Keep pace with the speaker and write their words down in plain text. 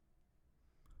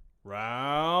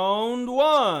Round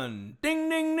one. Ding,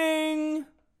 ding, ding.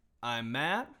 I'm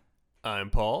Matt.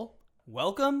 I'm Paul.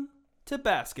 Welcome to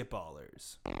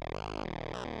Basketballers.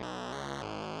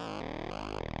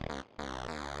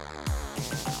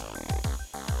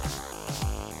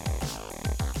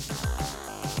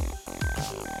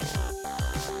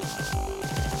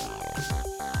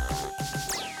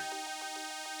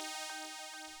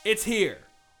 It's here.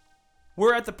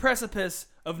 We're at the precipice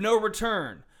of no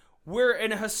return. We're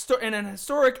in an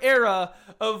historic era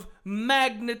of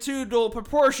magnitudinal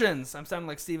proportions. I'm sounding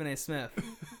like Stephen A. Smith.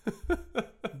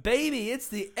 Baby, it's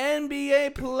the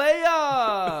NBA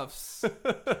playoffs.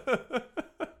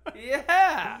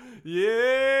 Yeah.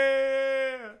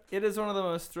 Yeah! It is one of the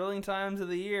most thrilling times of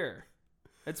the year.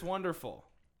 It's wonderful.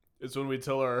 It's when we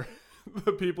tell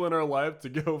the people in our life to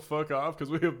go fuck off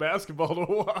because we have basketball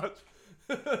to watch.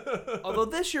 Although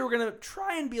this year we're going to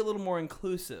try and be a little more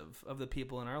inclusive of the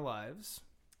people in our lives.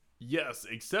 Yes,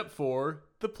 except for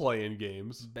the play-in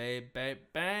games.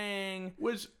 Bang.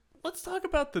 Which, let's talk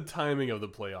about the timing of the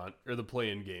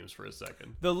play-in games for a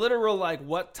second. The literal,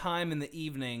 what time in the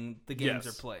evening the games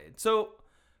are played. So,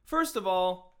 first of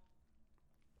all,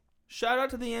 shout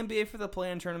out to the NBA for the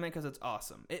play-in tournament because it's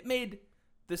awesome. It made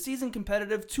the season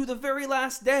competitive to the very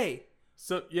last day.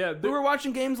 So, yeah. We were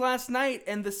watching games last night,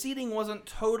 and the seating wasn't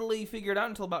totally figured out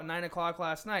until about 9 o'clock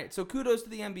last night. So kudos to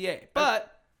the NBA.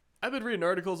 But I've been reading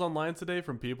articles online today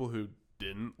from people who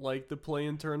didn't like the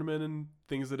play-in tournament and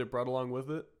things that it brought along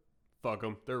with it. Fuck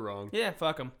them. They're wrong. yeah,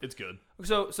 fuck them. It's good.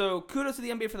 So kudos to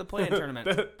the NBA for the play-in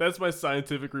tournament. That's my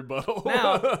scientific rebuttal.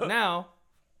 Now,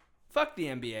 fuck the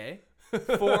NBA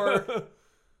for...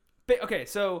 Okay,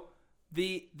 so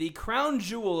the crown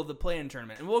jewel of the play-in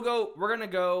tournament, and we're going to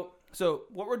go... So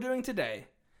what we're doing today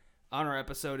on our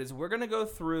episode is we're going to go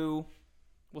through,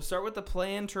 we'll start with the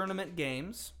play-in tournament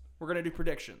games. We're going to do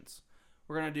predictions.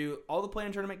 We're going to do all the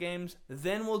play-in tournament games.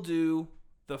 Then we'll do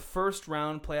the first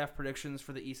round playoff predictions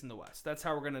for the East and the West. That's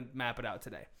how we're going to map it out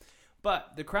today.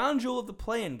 But the crown jewel of the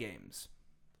play-in games,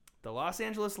 the Los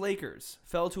Angeles Lakers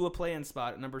fell to a play-in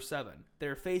spot at number 7.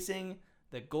 They're facing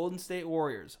the Golden State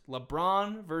Warriors.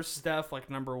 LeBron versus Steph,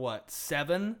 number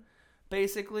 7,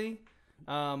 basically.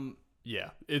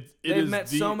 Yeah, they've met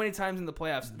so many times in the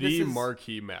playoffs. The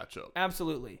marquee matchup.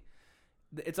 Absolutely.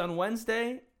 It's on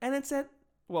Wednesday, and it's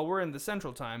we're in the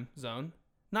Central Time Zone.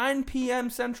 9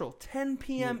 p.m. Central, 10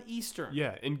 p.m. Eastern.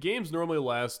 Yeah, and games normally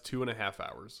last 2.5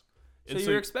 hours. So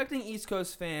you're expecting East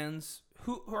Coast fans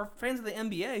who are fans of the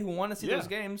NBA who want to see those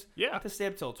games to stay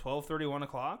up till 12:30, 1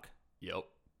 o'clock? Yep.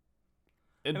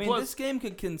 And this game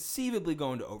could conceivably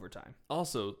go into overtime.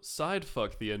 Also, side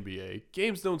fuck the NBA.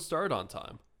 Games don't start on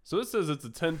time. So it says it's a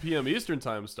 10 p.m. Eastern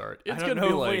time start. It's going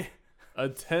to be a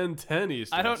 10:10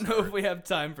 Eastern I don't start. know if we have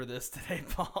time for this today,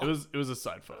 Paul. It was a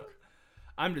side fuck.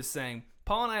 I'm just saying,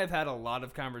 Paul and I have had a lot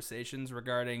of conversations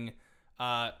regarding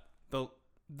the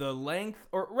length,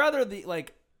 or rather the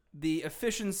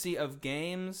efficiency of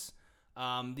games,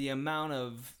 the amount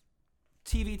of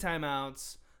TV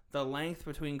timeouts, the length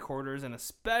between quarters, and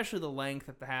especially the length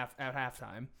at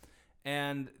halftime,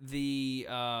 and the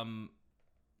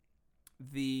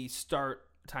start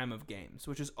time of games,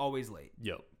 which is always late.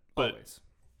 Yep. Always.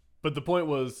 But the point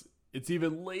was, it's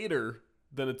even later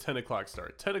than a 10 o'clock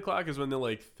start. 10 o'clock is when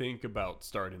they think about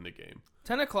starting the game.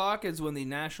 10 o'clock is when the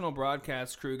national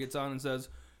broadcast crew gets on and says,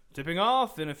 tipping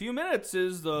off in a few minutes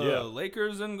is the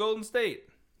Lakers and Golden State.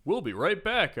 We'll be right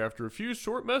back after a few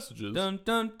short messages. Dun,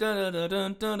 dun, dun, dun,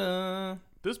 dun, dun, dun.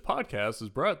 This podcast is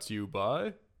brought to you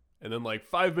by... And then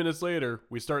 5 minutes later,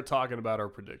 we start talking about our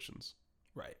predictions.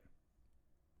 Right.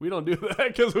 We don't do that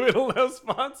because we don't have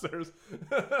sponsors.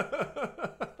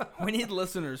 We need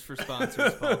listeners for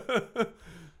sponsors, Paul.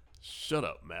 Shut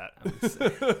up, Matt.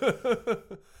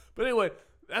 But anyway,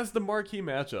 that's the marquee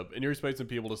matchup, and you're expecting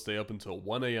people to stay up until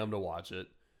 1 a.m. to watch it.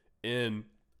 And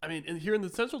here in the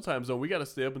Central Time Zone, we got to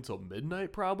stay up until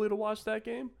midnight probably to watch that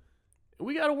game. And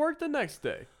we got to work the next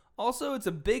day. Also, it's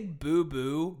a big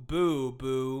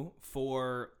boo-boo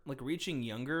for reaching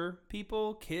younger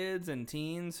people, kids and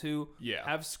teens who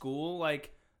have school.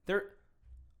 The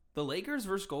Lakers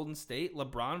versus Golden State,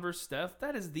 LeBron versus Steph,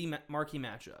 that is the marquee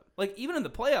matchup. Even in the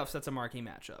playoffs, that's a marquee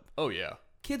matchup. Oh, yeah.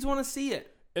 Kids want to see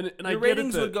it. And your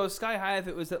ratings would go sky high if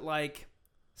it was at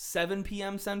 7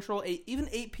 p.m. Central, even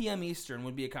 8 p.m. Eastern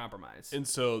would be a compromise. And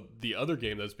so the other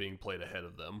game that's being played ahead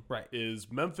of them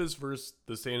is Memphis versus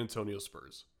the San Antonio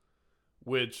Spurs,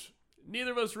 which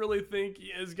neither of us really think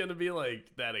is going to be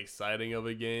that exciting of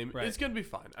a game. Right. It's going to be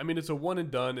fine. It's a one and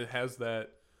done. It has that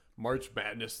March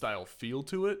Madness style feel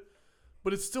to it,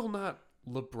 but it's still not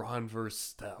LeBron versus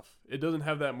Steph. It doesn't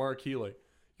have that marquee.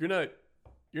 You're not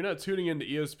you're not tuning into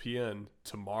ESPN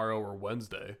tomorrow or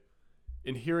Wednesday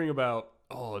and hearing about,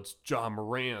 oh, it's John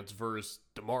Morant versus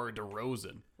DeMar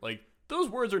DeRozan. Like, those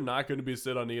words are not going to be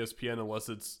said on ESPN unless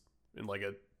it's in like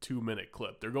a 2-minute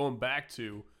clip. They're going back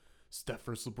to Steph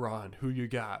versus LeBron. Who you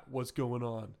got? What's going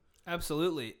on?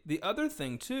 Absolutely. The other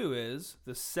thing, too, is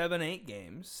the 7-8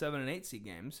 games, 7 and 8 seed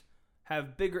games,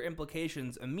 have bigger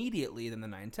implications immediately than the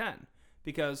 9-10.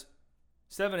 Because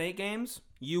 7-8 games,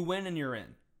 you win and you're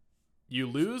in. You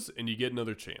lose and you get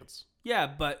another chance. Yeah,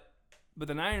 but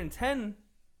the 9 and 10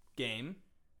 game,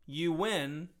 you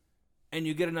win and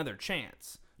you get another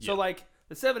chance. So, like,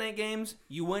 the 7-8 games,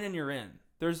 you win and you're in.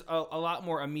 There's a lot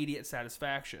more immediate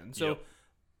satisfaction. So,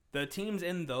 the teams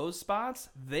in those spots,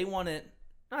 they want it.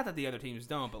 Not that the other teams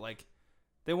don't, but, like,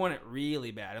 they want it really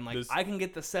bad. And, like, I can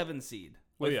get the 7 seed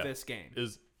with this game.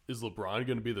 Is LeBron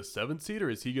going to be the 7 seed,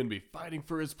 or is he going to be fighting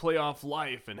for his playoff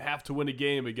life and have to win a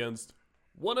game against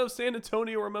one of San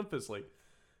Antonio or Memphis? Like,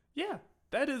 yeah,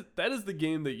 that is the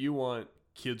game that you want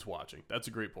kids watching. That's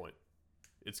a great point.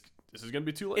 This is going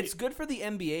to be too late. It's good for the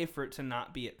NBA for it to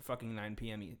not be at fucking 9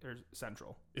 p.m. or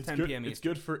Central. It's 10 good, p.m. It's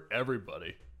good for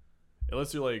everybody.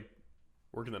 Unless you're, like,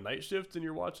 working the night shift and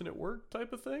you're watching at work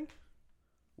type of thing,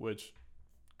 which,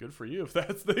 good for you if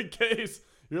that's the case.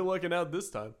 You're looking out this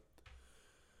time.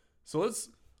 So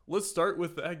let's start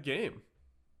with that game.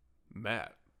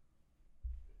 Matt,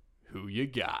 who you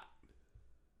got?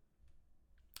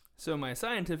 So my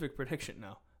scientific prediction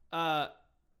now.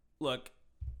 Look,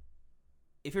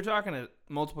 if you're talking a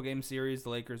multiple game series, the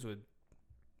Lakers would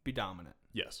be dominant.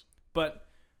 Yes. But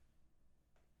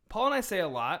Paul and I say a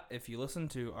lot, if you listen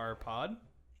to our pod,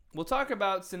 we'll talk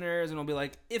about scenarios and we'll be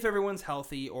like, if everyone's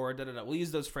healthy or da-da-da. We'll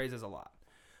use those phrases a lot.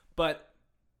 But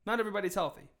not everybody's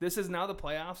healthy. This is now the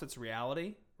playoffs. It's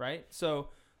reality, right? So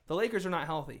the Lakers are not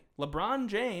healthy. LeBron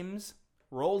James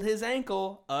rolled his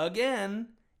ankle again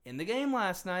in the game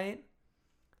last night.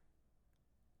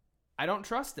 I don't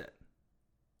trust it.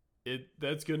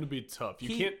 That's going to be tough.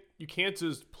 You can't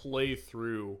just play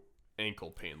through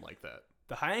ankle pain like that.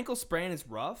 The high ankle sprain is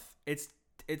rough.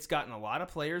 It's gotten a lot of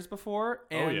players before.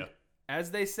 And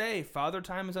as they say, Father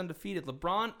Time is undefeated.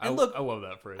 LeBron, and look, I love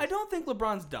that phrase. I don't think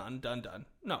LeBron's done.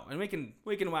 No, and we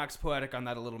can wax poetic on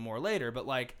that a little more later. But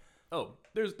like,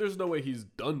 there's no way he's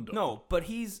done. No,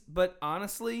 but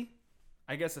honestly,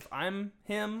 I guess if I'm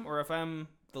him or if I'm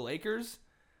the Lakers,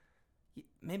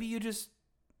 maybe you just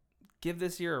give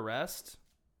this year a rest,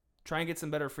 try and get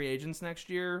some better free agents next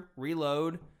year,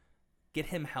 reload, get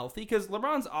him healthy, because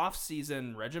LeBron's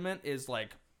off-season regiment is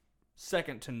like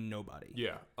second to nobody.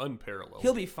 Yeah, unparalleled.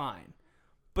 He'll be fine,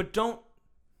 but don't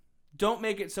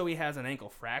make it so he has an ankle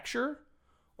fracture,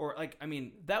 or like, I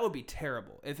mean, that would be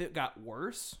terrible if it got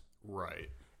worse. Right.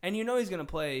 And you know he's gonna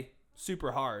play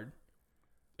super hard.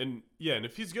 And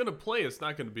if he's gonna play, it's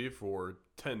not gonna be for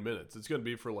 10 minutes. It's gonna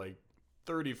be for like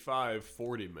 35,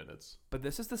 40 minutes. But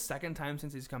this is the second time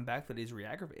since he's come back that he's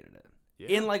re-aggravated it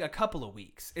in like a couple of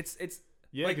weeks. It's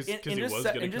like because he was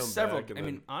going to come several. back. I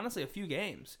mean, honestly, a few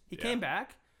games. He came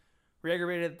back,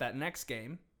 re-aggravated that next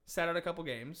game, sat out a couple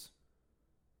games.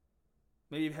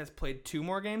 Maybe has played 2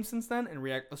 more games since then,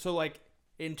 and so like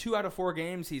in 2 out of 4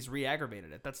 games he's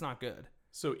re-aggravated it. That's not good.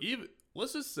 So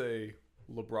let's just say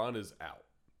LeBron is out,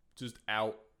 just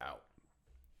out.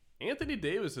 Anthony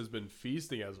Davis has been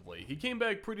feasting as of late. He came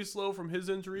back pretty slow from his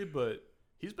injury, but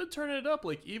he's been turning it up.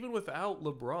 Like, even without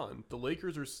LeBron, the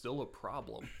Lakers are still a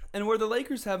problem. And where the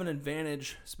Lakers have an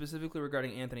advantage, specifically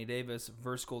regarding Anthony Davis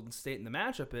versus Golden State in the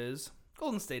matchup, is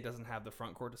Golden State doesn't have the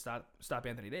front court to stop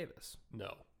Anthony Davis.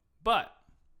 No. But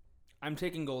I'm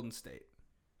taking Golden State.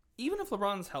 Even if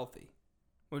LeBron's healthy,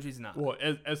 which he's not. Well,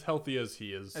 as healthy as he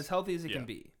is. As healthy as he can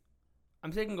be.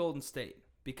 I'm taking Golden State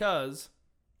because,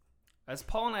 as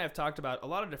Paul and I have talked about a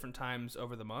lot of different times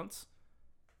over the months,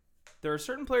 there are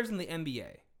certain players in the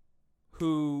NBA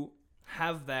who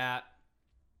have that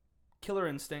killer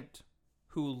instinct,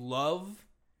 who love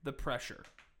the pressure.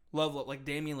 Love, like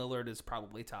Damian Lillard is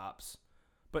probably tops.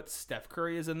 But Steph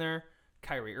Curry is in there.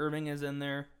 Kyrie Irving is in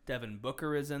there. Devin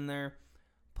Booker is in there.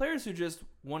 Players who just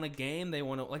won a game. They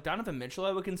want to, like Donovan Mitchell,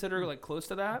 I would consider like close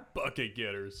to that. Bucket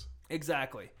getters.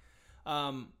 Exactly.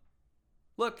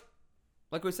 Look,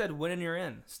 like we said, win and you're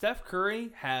in. Steph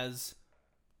Curry has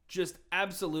just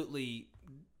absolutely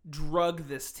drug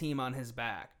this team on his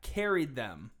back, carried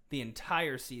them the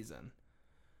entire season.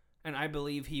 And I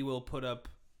believe he will put up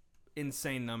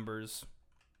insane numbers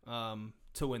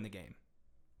to win the game.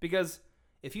 Because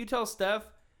if you tell Steph,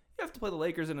 you have to play the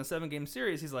Lakers in a 7-game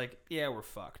series, he's like, yeah, we're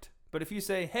fucked. But if you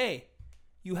say, hey,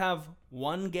 you have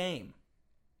one game,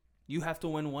 you have to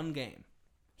win one game,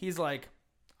 he's like,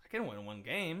 I can win one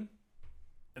game.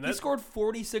 He scored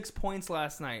 46 points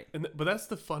last night. But that's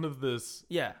the fun of this.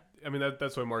 Yeah. I mean,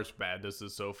 that's why March Madness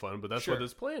is so fun, but that's why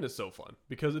this play-in is so fun.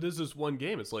 Because it is just one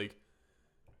game. It's like,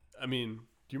 I mean,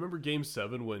 do you remember Game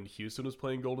 7 when Houston was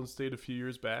playing Golden State a few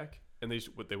years back? And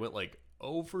they went like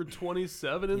 0 for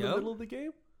 27 in the middle of the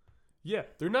game? Yeah,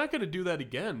 they're not going to do that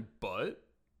again, but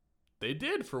they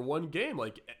did for one game.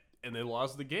 And they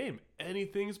lost the game.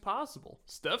 Anything's possible.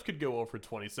 Steph could go 0 for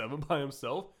 27 by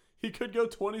himself. He could go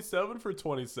 27 for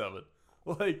 27.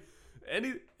 Like,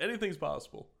 anything's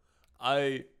possible.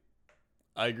 I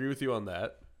agree with you on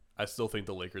that. I still think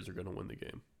the Lakers are going to win the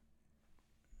game.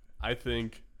 I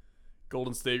think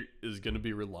Golden State is going to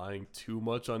be relying too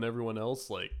much on everyone else.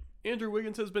 Like, Andrew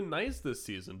Wiggins has been nice this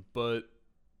season, but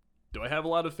do I have a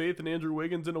lot of faith in Andrew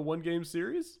Wiggins in a one-game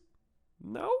series?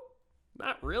 No,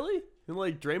 not really. And,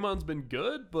 like, Draymond's been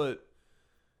good, but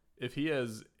if he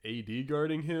has AD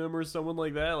guarding him or someone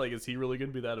like that, like, is he really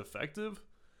going to be that effective?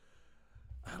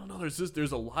 I don't know.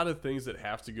 There's a lot of things that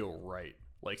have to go right.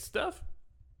 Like, Steph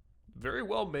very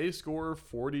well may score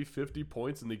 40, 50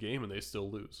 points in the game and they still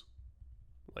lose.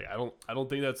 Like, I don't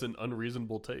think that's an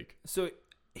unreasonable take. So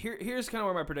here's kind of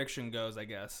where my prediction goes, I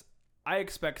guess. I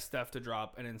expect Steph to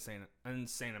drop an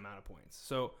insane amount of points.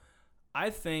 So I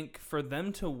think for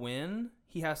them to win,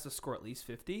 he has to score at least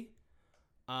 50.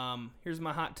 Here's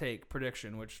my hot take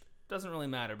prediction, which doesn't really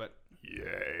matter, but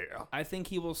yeah, I think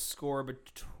he will score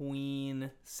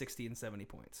between 60 and 70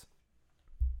 points.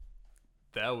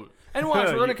 And watch,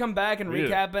 we're going to come back and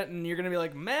recap it, and you're going to be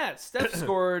like, Matt, Steph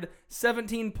scored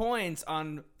 17 points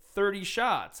on 30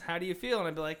 shots. How do you feel? And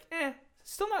I'd be like,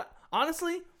 still not.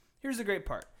 Honestly, here's the great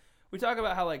part. We talk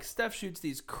about how, like, Steph shoots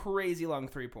these crazy long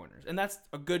three-pointers, and that's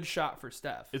a good shot for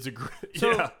Steph. It's a great,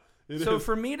 So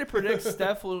for me to predict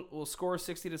Steph will score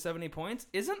 60 to 70 points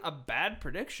isn't a bad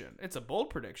prediction. It's a bold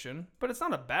prediction, but it's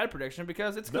not a bad prediction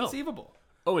because it's conceivable.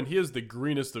 Oh, and he has the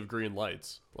greenest of green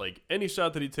lights. Like, any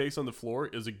shot that he takes on the floor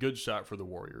is a good shot for the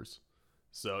Warriors.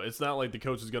 So it's not like the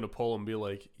coach is going to pull him and be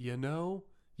like,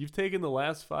 you've taken the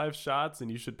last 5 shots and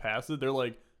you should pass it. They're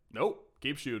like, nope,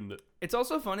 keep shooting it. It's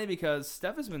also funny because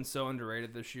Steph has been so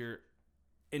underrated this year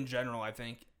in general, I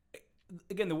think.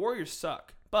 Again, the Warriors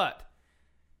suck, but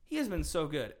he has been so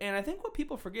good. And I think what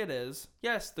people forget is,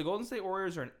 yes, the Golden State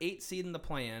Warriors are an 8 seed in the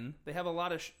play-in. They have a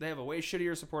way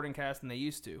shittier supporting cast than they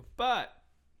used to. But,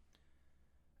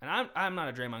 and I'm not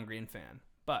a Draymond Green fan,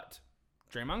 but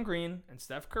Draymond Green and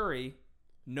Steph Curry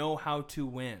know how to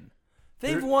win.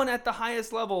 They've won at the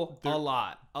highest level a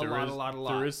lot. There is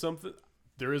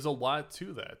a lot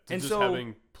to that. And just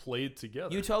having played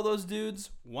together. You tell those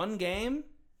dudes one game,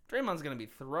 Draymond's going to be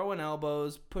throwing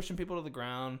elbows, pushing people to the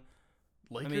ground.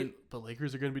 The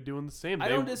Lakers are going to be doing the same. I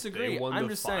don't disagree. They won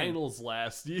the finals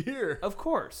last year. Of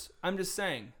course. I'm just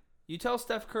saying. You tell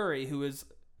Steph Curry, who is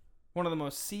one of the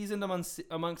most seasoned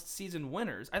amongst seasoned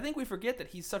winners. I think we forget that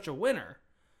he's such a winner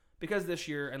because this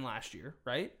year and last year,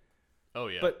 right? Oh,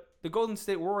 yeah. But the Golden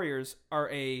State Warriors are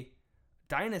a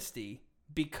dynasty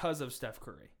because of Steph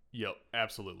Curry. Yep,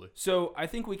 absolutely. So I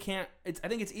think I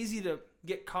think it's easy to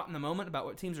get caught in the moment about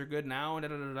what teams are good now and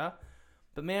da-da-da-da.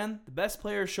 But, man, the best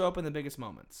players show up in the biggest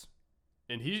moments.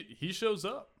 And he shows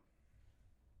up.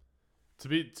 To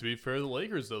be fair to the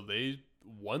Lakers, though, they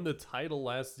won the title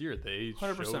last year.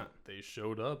 100%. They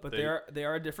showed up. But they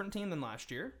are a different team than last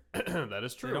year. That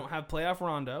is true. They don't have playoff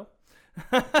Rondo.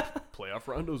 Playoff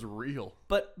Rondo's real.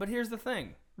 But here's the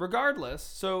thing. Regardless,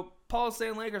 so Paul's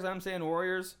saying Lakers, I'm saying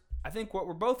Warriors. I think what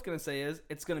we're both going to say is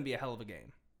it's going to be a hell of a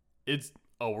game.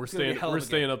 We're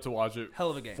staying up to watch it. Hell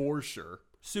of a game. For sure.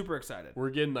 Super excited. We're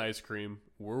getting ice cream.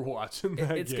 We're watching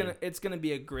that game. It's gonna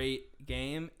be a great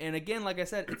game. And again, like I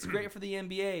said, it's great for the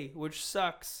NBA, which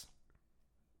sucks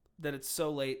that it's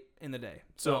so late in the day.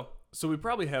 So we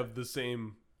probably have the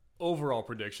same overall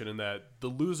prediction in that the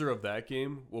loser of that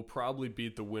game will probably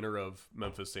beat the winner of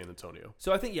Memphis San Antonio.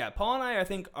 So I think Paul and I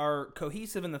think are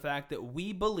cohesive in the fact that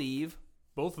we believe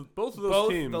both of those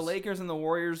teams, the Lakers and the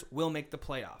Warriors, will make the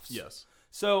playoffs. Yes.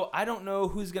 So I don't know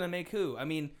who's gonna make who. I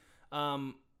mean,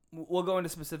 we'll go into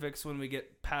specifics when we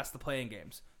get past the play-in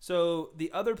games. So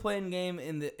the other play-in game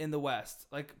in the West,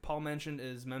 like Paul mentioned,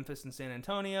 is Memphis and San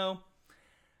Antonio.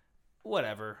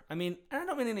 Whatever. I mean, I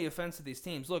don't mean any offense to these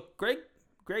teams. Look, Greg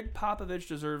Popovich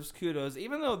deserves kudos.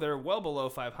 Even though they're well below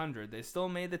 500, they still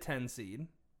made the 10 seed,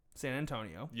 San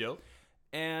Antonio. Yep.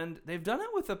 And they've done it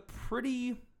with a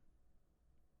pretty...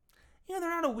 they're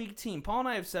not a weak team. Paul and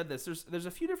I have said this. There's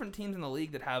a few different teams in the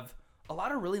league that have a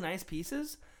lot of really nice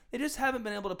pieces. They just haven't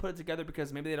been able to put it together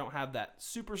because maybe they don't have that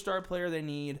superstar player they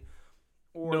need,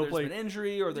 or there's been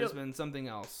injury, or there's been something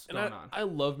else going on. I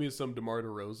love me some DeMar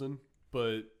DeRozan,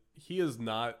 but he is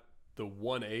not the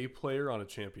 1A player on a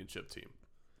championship team.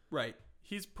 Right.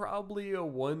 He's probably a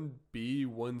 1B,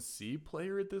 1C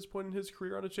player at this point in his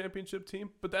career on a championship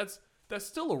team, but that's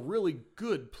still a really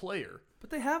good player. But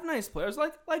they have nice players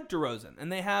like DeRozan,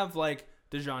 and they have like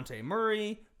DeJounte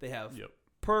Murray, they have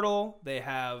Pirtle, they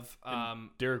have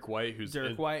Derek White, who's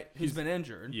been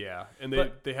injured. Yeah, and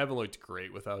they haven't looked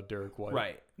great without Derek White.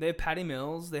 Right. They have Patty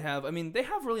Mills. They have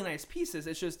really nice pieces.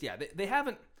 It's just they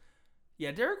haven't.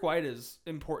 Yeah, Derek White is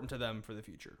important to them for the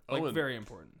future. Like very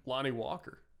important. Lonnie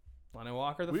Walker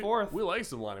the fourth. We like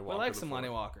some Lonnie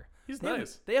Walker. He's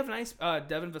nice. They have nice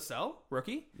Devin Vassell,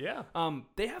 rookie. Yeah.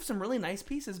 They have some really nice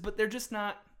pieces, but they're just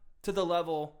not to the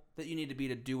level that you need to be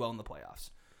to do well in the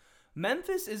playoffs.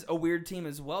 Memphis is a weird team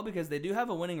as well because they do have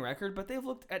a winning record, but they've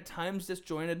looked at times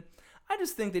disjointed. I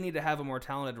just think they need to have a more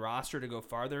talented roster to go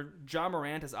farther. Ja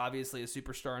Morant is obviously a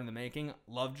superstar in the making.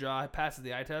 Love Ja. Passes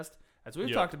the eye test. As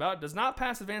we've talked about, does not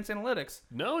pass advanced analytics.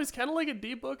 No, he's kind of like a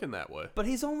deep book in that way. But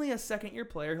he's only a second-year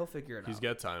player. He'll figure it out. He's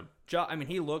got time. Ja,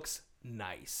 he looks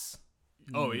nice.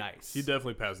 Oh, nice. He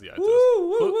definitely passed the eye test.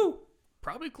 Woo.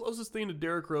 Probably closest thing to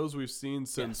Derrick Rose we've seen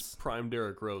since prime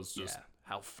Derrick Rose. Just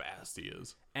how fast he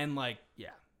is. And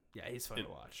he's fun to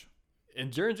watch.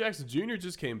 And Jaren Jackson Jr.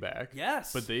 just came back.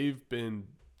 Yes. But they've been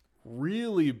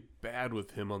really bad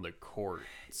with him on the court.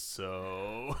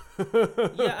 So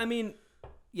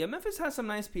Memphis has some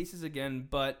nice pieces again,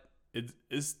 but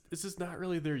it's just not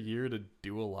really their year to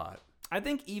do a lot. I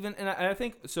think I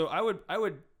think so. I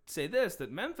would say this,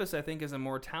 that Memphis I think is a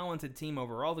more talented team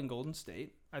overall than Golden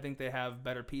State. I think they have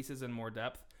better pieces and more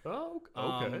depth. Oh,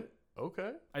 okay.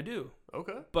 Okay. I do.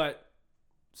 Okay. But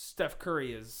Steph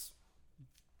Curry is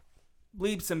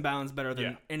leaps and bounds better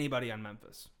than anybody on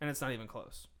Memphis, and it's not even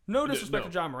close. No disrespect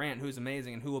to Ja Morant, who's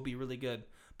amazing and who will be really good,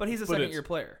 but he's a second-year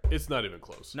player. It's not even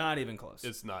close. Not even close.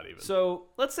 It's not even. So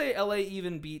let's say the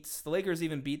Lakers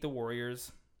even beat the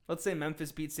Warriors. Let's say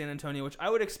Memphis beats San Antonio, which I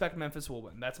would expect Memphis will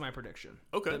win. That's my prediction.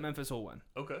 Okay. That Memphis will win.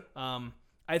 Okay.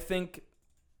 I think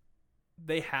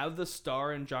they have the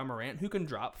star in Ja Morant who can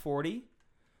drop 40,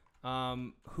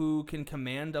 who can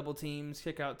command double teams,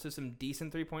 kick out to some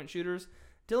decent three-point shooters.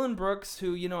 Dylan Brooks,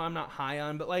 who I'm not high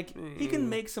on, but he can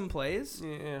make some plays.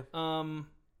 Yeah.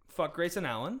 Fuck Grayson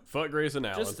Allen. Fuck Grayson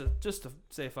Allen. Just to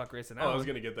say fuck Grayson Allen. I was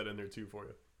gonna get that in there too for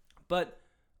you. But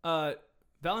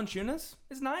Valanciunas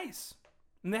is nice.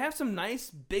 And they have some nice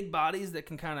big bodies that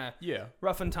can kind of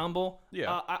rough and tumble.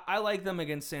 Yeah. I like them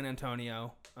against San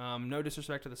Antonio. No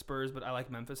disrespect to the Spurs, but I like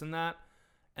Memphis in that.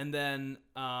 And then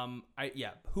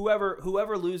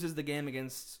whoever loses the game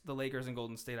against the Lakers and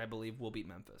Golden State, I believe, will beat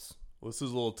Memphis. Well, this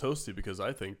is a little toasty because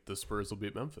I think the Spurs will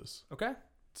beat Memphis. Okay.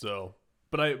 So,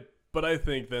 but I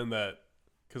think then that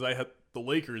because I had the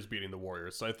Lakers beating the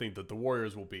Warriors, so I think that the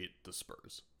Warriors will beat the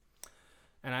Spurs.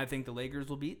 And I think the Lakers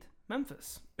will beat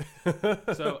Memphis.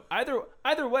 So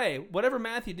either way, whatever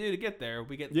math you do to get there,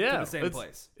 we get to the same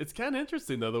place. It's kind of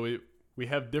interesting though that we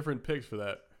have different picks for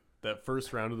that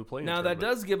first round of the play-in tournament. That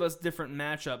does give us different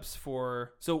matchups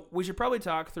for. So we should probably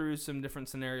talk through some different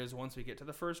scenarios once we get to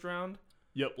the first round.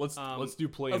 Yep, let's do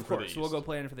play-in for the East. We'll go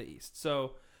play-in for the East.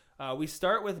 So we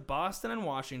start with Boston and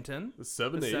Washington. The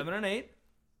 7 and 8.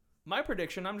 My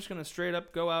prediction, I'm just going to straight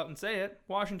up go out and say it.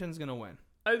 Washington's going to win.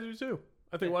 I do too.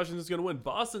 I think Washington's going to win.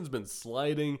 Boston's been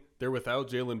sliding. They're without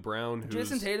Jaylen Brown.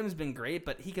 Jason Tatum's been great,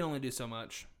 but he can only do so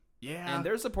much. Yeah. And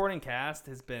their supporting cast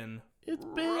has been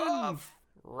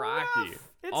rocky.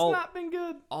 It's not been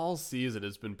good. All season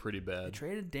it's been pretty bad. They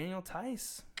traded Daniel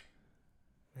Tice.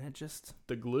 And it just...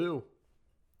 The glue.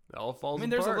 It all falls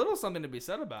apart. There's a little something to be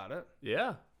said about it.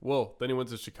 Yeah. Well, then he went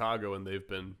to Chicago, and they've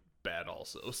been bad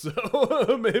also.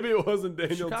 So maybe it wasn't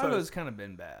Daniel Tice. Chicago's kind of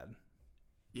been bad.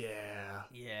 Yeah.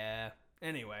 Yeah.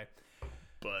 Anyway.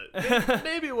 But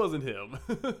maybe it wasn't him.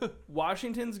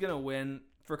 Washington's going to win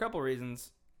for a couple of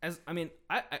reasons.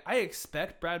 I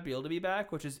expect Brad Beal to be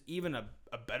back, which is even a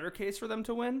better case for them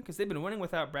to win, because they've been winning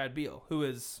without Brad Beal, who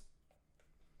is...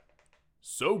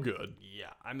 so good.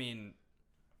 Yeah.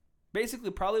 Basically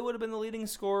probably would have been the leading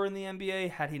scorer in the NBA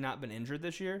had he not been injured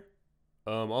this year.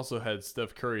 Also had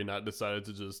Steph Curry not decided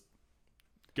to just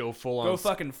go full on... Go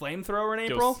fucking flamethrower in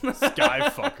April? Sky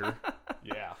fucker.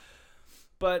 Yeah.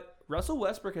 But Russell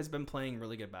Westbrook has been playing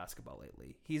really good basketball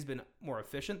lately. He's been more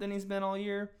efficient than he's been all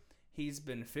year. He's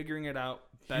been figuring it out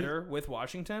better with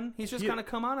Washington. He's just kind of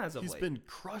come on as of late. He's been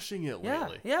crushing it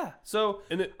lately. Yeah. So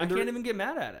I can't even get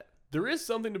mad at it. There is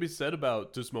something to be said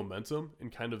about just momentum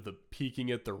and kind of the peaking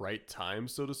at the right time,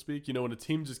 so to speak. When a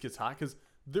team just gets hot, because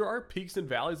there are peaks and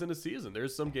valleys in a season.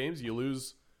 There's some games you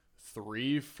lose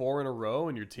 3-4 in a row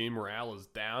and your team morale is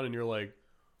down and you're like,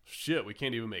 shit, we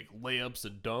can't even make layups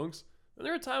and dunks. And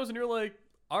there are times when you're like,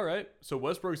 all right, so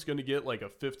Westbrook's going to get like a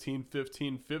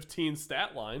 15-15-15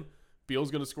 stat line.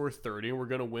 Beal's going to score 30, and we're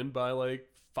going to win by like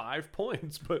 5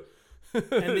 points. But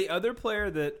and the other player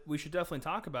that we should definitely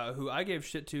talk about, who I gave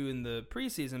shit to in the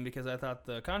preseason because I thought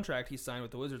the contract he signed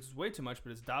with the Wizards was way too much,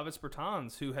 but it's Davis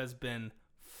Bertans, who has been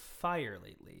fire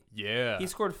lately. Yeah. He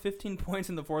scored 15 points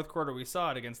in the fourth quarter. We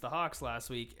saw it against the Hawks last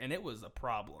week, and it was a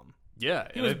problem. Yeah.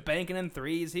 He was banking in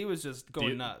threes. He was just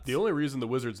going nuts. The only reason the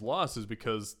Wizards lost is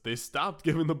because they stopped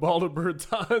giving the ball to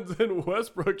Bertans and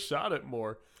Westbrook shot it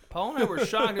more. Paul and I were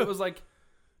shocked. It was like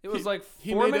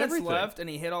 4 minutes left, and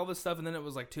he hit all this stuff, and then it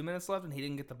was like 2 minutes left, and he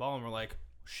didn't get the ball, and we're like,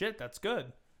 shit, that's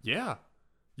good. Yeah.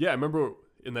 Yeah, I remember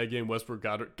in that game, Westbrook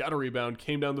got a rebound,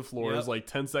 came down the floor. It was like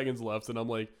 10 seconds left, and I'm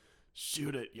like,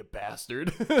 shoot it, you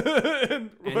bastard.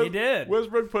 and he did.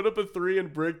 Westbrook put up a 3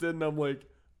 and bricked it, and I'm like,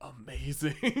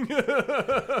 amazing.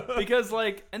 Because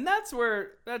and that's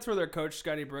where their coach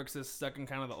Scotty Brooks is stuck in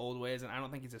kind of the old ways, and I don't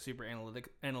think he's a super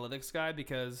analytics guy,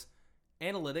 because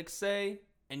analytics say,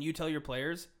 and you tell your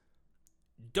players,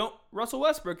 Russell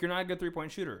Westbrook, you're not a good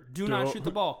 3-point shooter. Do not shoot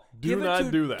the ball. Do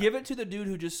that. Give it to the dude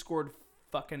who just scored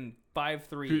fucking 5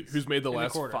 threes. Who's made the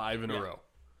last 5 in a row.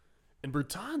 And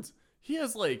Bertans, he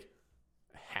has like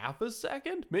half a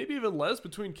second, maybe even less,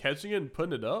 between catching it and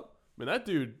putting it up. I mean, that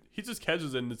dude, he just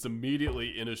catches it and it's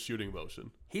immediately in a shooting motion.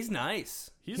 He's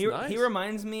nice. He's nice. He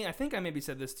reminds me, I think I maybe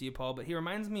said this to you, Paul, but he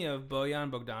reminds me of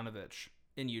Bojan Bogdanovic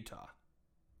in Utah.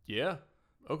 Yeah.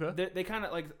 Okay. They kind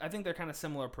of I think they're kind of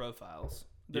similar profiles.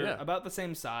 They're about the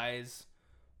same size,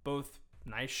 both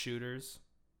nice shooters.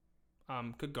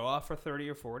 Could go off for 30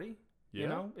 or 40, you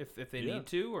know, if they need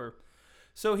to.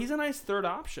 So he's a nice third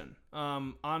option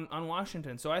on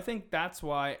Washington. So I think that's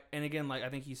why. And again, I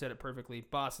think you said it perfectly.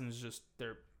 Boston's just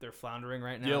they're floundering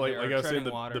right now. Yeah, like I was saying,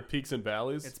 the peaks and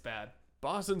valleys. It's bad.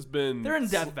 Boston's been... They're in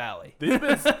Death Valley.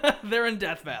 They're in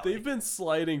Death Valley. They've been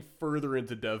sliding further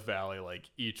into Death Valley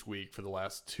each week for the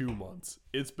last 2 months.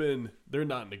 They're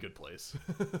not in a good place.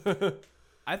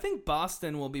 I think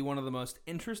Boston will be one of the most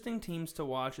interesting teams to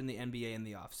watch in the NBA in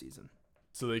the offseason.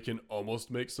 So they can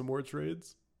almost make some more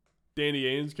trades? Danny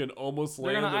Ainge can almost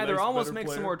land They're going to either almost make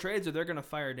player. some more trades, or they're going to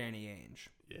fire Danny Ainge.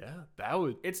 Yeah,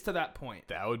 It's to that point.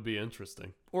 That would be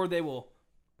interesting. Or they will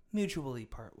mutually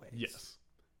part ways. Yes.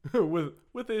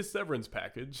 with a severance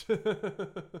package.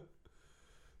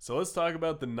 So let's talk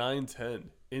about the 9-10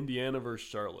 Indiana versus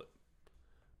Charlotte.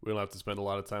 We don't have to spend a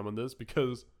lot of time on this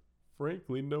because,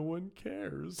 frankly, no one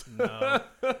cares. No.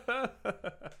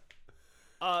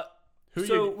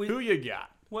 Who you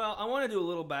got? Well, I want to do a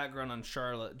little background on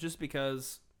Charlotte, just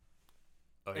because.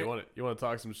 Oh, you want to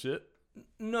talk some shit?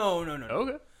 No.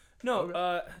 Okay. No,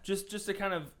 okay. Just to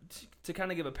kind of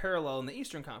give a parallel in the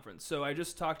Eastern Conference. So I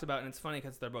just talked about, and it's funny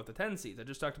because they're both the 10 seeds. I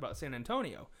just talked about San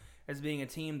Antonio as being a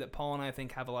team that Paul and I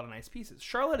think have a lot of nice pieces.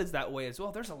 Charlotte is that way as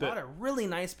well. There's a lot of really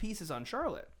nice pieces on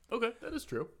Charlotte. Okay, that is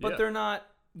true. But they're not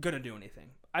gonna do anything.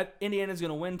 Indiana's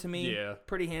gonna win to me,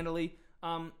 pretty handily.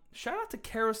 Shout out to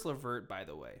Karis LeVert, by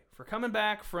the way, for coming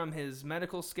back from his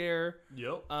medical scare.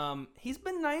 Yep. He's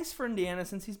been nice for Indiana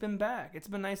since he's been back. It's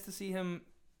been nice to see him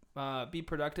be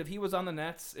productive. He was on the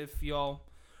Nets, if y'all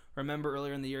remember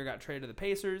earlier in the year, got traded to the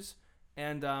Pacers,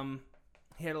 and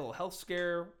he had a little health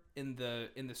scare in the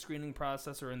screening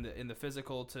process, or in the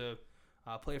physical to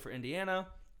play for Indiana.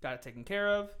 Got it taken care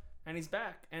of, and he's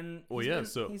back. And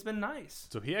he's been nice.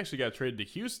 So he actually got traded to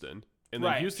Houston, and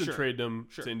then Houston traded him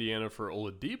to Indiana for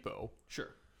Oladipo. Sure.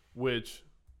 Which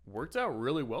worked out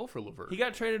really well for LeVert. He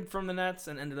got traded from the Nets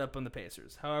and ended up on the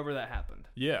Pacers. However that happened.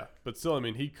 Yeah, but still, I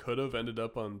mean, he could have ended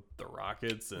up on the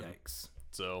Rockets. And yikes.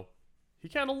 So he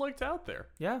kind of lucked out there.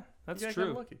 Yeah, that's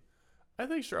true. Lucky. I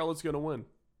think Charlotte's going to win.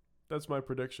 That's my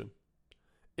prediction.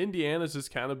 Indiana's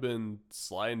just kind of been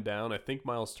sliding down. I think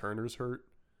Miles Turner's hurt.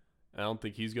 I don't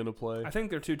think he's going to play. I still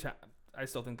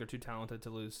think they're too talented to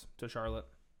lose to Charlotte.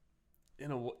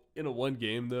 In a one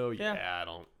game though, I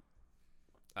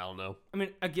don't know. I mean,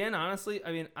 again, honestly,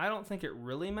 I don't think it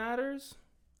really matters.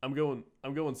 I'm going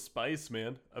Spice,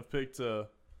 man. I've picked I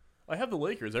have the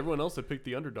Lakers. Everyone else I picked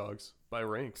the underdogs by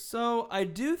rank. So I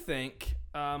do think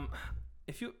I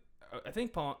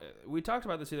think Paul, we talked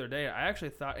about this the other day. I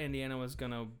actually thought Indiana was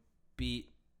going to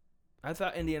make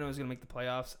the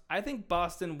playoffs. I think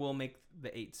Boston will make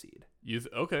the 8 seed.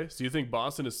 Okay, so you think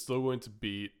Boston is still going to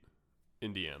beat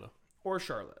Indiana? Or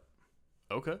Charlotte.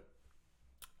 Okay.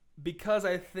 Because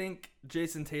I think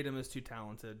Jason Tatum is too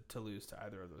talented to lose to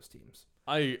either of those teams.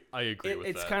 I agree with that.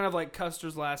 It's kind of like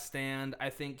Custer's last stand.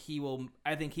 I think he will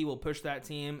push that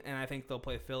team, and I think they'll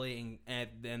play Philly, and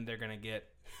then they're gonna get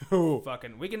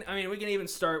fucking. We can even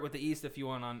start with the East if you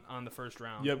want on the first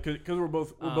round. Yeah, because we're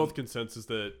both consensus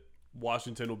that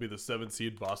Washington will be the 7th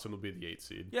seed. Boston will be the 8th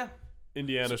seed. Yeah.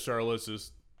 Indiana, Charlotte's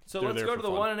just. So let's go to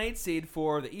the 1 and 8 seed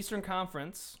for the Eastern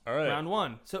Conference round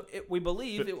 1. So we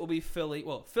believe it will be Philly.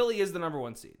 Well, Philly is the number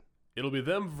 1 seed. It'll be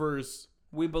them versus.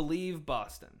 We believe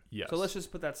Boston. Yes. So let's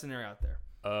just put that scenario out there.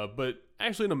 But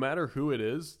actually, no matter who it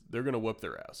is, they're going to whip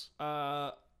their ass.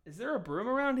 Is there a broom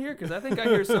around here? Because I think I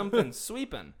hear something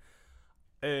sweeping.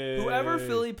 Hey. Whoever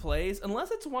Philly plays,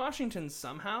 unless it's Washington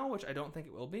somehow, which I don't think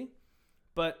it will be,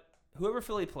 but whoever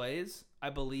Philly plays, I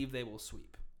believe they will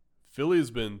sweep.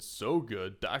 Philly's been so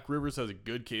good. Doc Rivers has a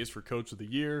good case for Coach of the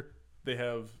Year. They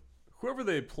have whoever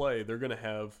they play, they're going to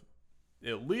have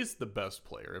at least the best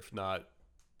player, if not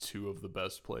 2 of the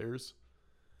best players.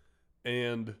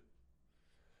 And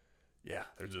yeah,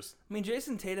 they're just. I mean,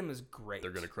 Jason Tatum is great.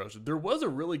 They're going to crush it. There was a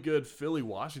really good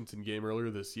Philly-Washington game earlier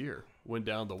this year. Went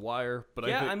down the wire, but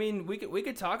I mean, we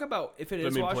could talk about if it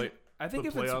is Washington. I think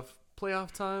if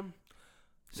playoff time,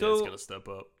 so it's going to step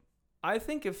up. I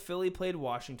think if Philly played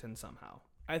Washington somehow,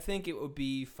 I think it would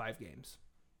be 5 games.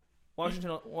 Washington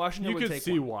would take one. You could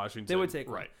see Washington. They would take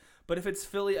one. Right. But if it's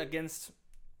Philly against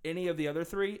any of the other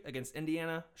 3, against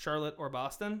Indiana, Charlotte, or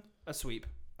Boston, a sweep.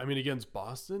 I mean, against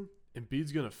Boston,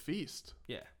 Embiid's going to feast.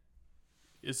 Yeah.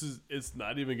 It's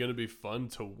not even going to be fun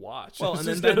to watch. Well, and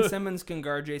then Ben Simmons can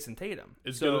guard Jason Tatum.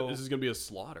 This is going to be a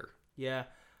slaughter. Yeah.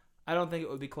 I don't think it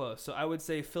would be close. So I would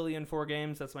say Philly in 4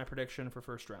 games. That's my prediction for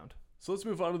first round. So let's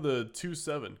move on to the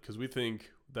 2-7 because we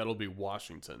think that'll be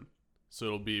Washington. So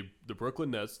it'll be the Brooklyn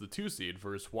Nets, the 2 seed,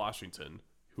 versus Washington,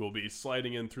 who will be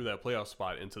sliding in through that playoff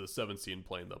spot into the 7th seed and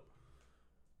playing them.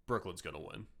 Brooklyn's going to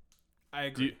win. I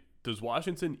agree. Does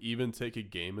Washington even take a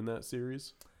game in that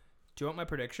series? Do you want my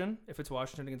prediction if it's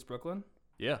Washington against Brooklyn?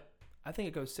 Yeah. I think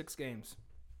it goes 6 games.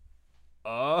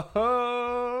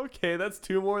 Oh, okay. That's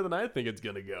 2 more than I think it's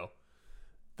going to go.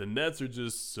 The Nets are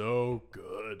just so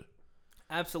good.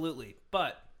 Absolutely.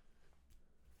 But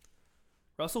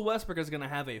Russell Westbrook is going to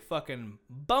have a fucking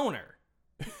boner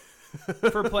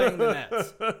for playing the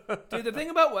Nets. Dude, the thing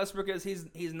about Westbrook is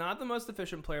he's not the most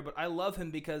efficient player, but I love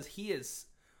him because he's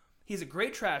a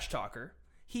great trash talker.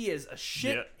 He is a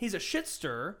shit. Yeah. He's a shit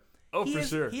stirrer. Oh, for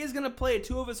sure. He is going to play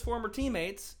 2 of his former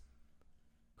teammates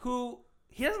who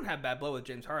he doesn't have bad blood with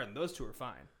James Harden. Those 2 are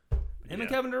fine. Him and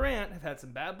Kevin Durant have had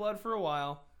some bad blood for a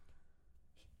while.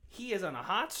 He is on a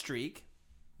hot streak.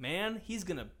 Man, he's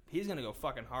gonna go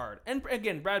fucking hard. And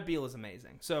again, Brad Beal is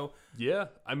amazing. So yeah,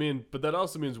 I mean, but that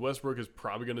also means Westbrook is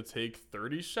probably gonna take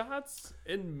 30 shots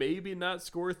and maybe not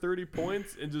score 30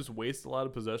 points and just waste a lot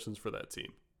of possessions for that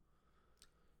team.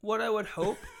 What I would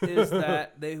hope is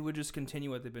that they would just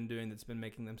continue what they've been doing that's been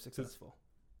making them successful.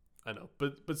 I know,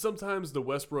 but sometimes the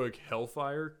Westbrook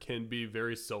hellfire can be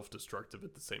very self-destructive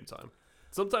at the same time.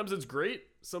 Sometimes it's great.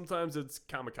 Sometimes it's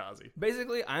kamikaze.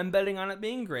 Basically, I'm betting on it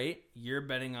being great. You're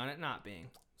betting on it not being.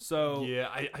 So yeah,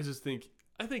 I just think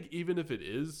even if it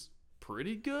is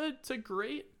pretty good to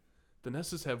great, the Nets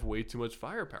just have way too much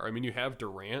firepower. I mean, you have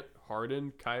Durant,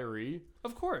 Harden, Kyrie,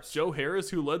 of course, Joe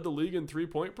Harris, who led the league in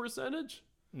 3-point percentage.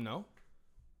 No.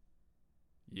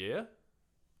 Yeah.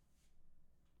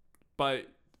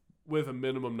 With a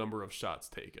minimum number of shots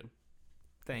taken.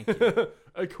 Thank you.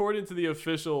 According to the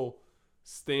official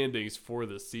standings for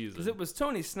the season. Because it was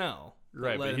Tony Snell.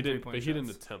 Right, but he didn't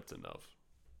attempt enough.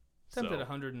 Attempted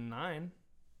 109.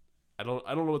 I don't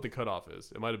know what the cutoff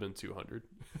is. It might have been 200.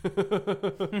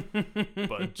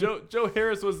 But Joe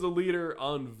Harris was the leader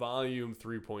on volume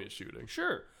 3-point shooting.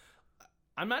 Sure.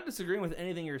 I'm not disagreeing with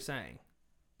anything you're saying.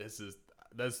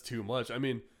 That's too much. I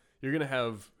mean, you're going to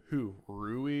have who?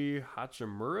 Rui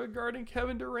Hachimura guarding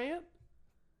Kevin Durant?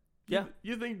 Yeah.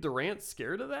 You think Durant's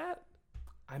scared of that?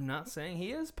 I'm not saying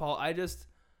he is, Paul.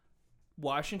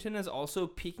 Washington is also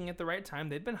peaking at the right time.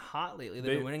 They've been hot lately.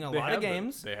 They've been winning a lot of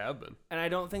games. They have been. And I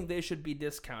don't think they should be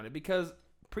discounted because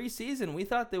preseason we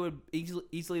thought they would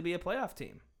easily be a playoff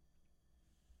team.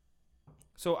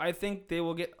 So I think they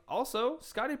will get... Also,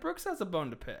 Scotty Brooks has a bone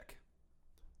to pick.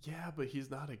 Yeah, but he's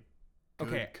not a good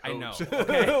coach. I know.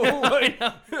 Okay.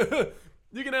 I know.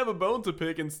 You can have a bone to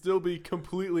pick and still be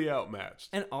completely outmatched.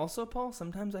 And also, Paul,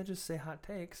 sometimes I just say hot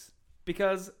takes.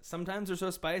 Because sometimes they're so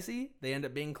spicy, they end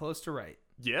up being close to right.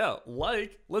 Yeah,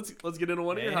 let's get into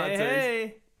one of your hot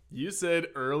takes. You said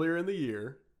earlier in the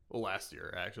year, well, last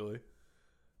year actually,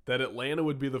 that Atlanta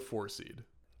would be the 4 seed.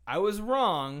 I was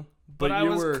wrong, but I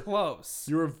was close.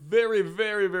 You were very,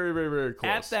 very, very, very, very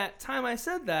close. At that time I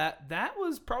said that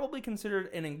was probably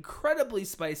considered an incredibly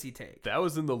spicy take. That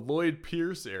was in the Lloyd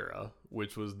Pierce era,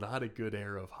 which was not a good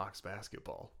era of Hawks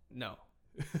basketball. No.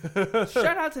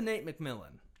 Shout out to Nate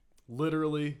McMillan.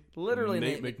 Literally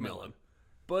Nate McMillan.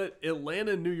 But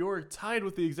Atlanta and New York tied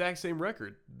with the exact same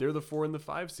record. They're the 4 and the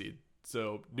 5 seed.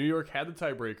 So New York had the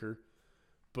tiebreaker,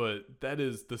 but that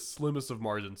is the slimmest of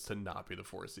margins to not be the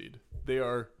 4 seed. They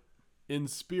are, in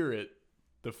spirit,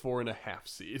 the 4.5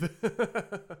 seed.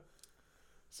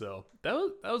 So that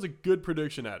was a good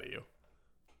prediction out of you.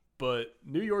 But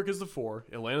New York is the 4,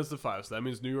 Atlanta's the 5, so that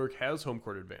means New York has home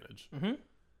court advantage. Mm-hmm.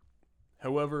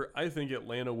 However, I think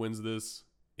Atlanta wins this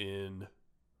in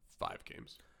 5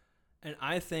 games. And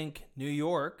I think New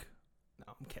York...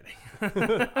 No, I'm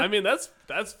kidding. I mean, that's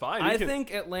fine. I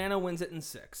think Atlanta wins it in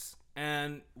 6.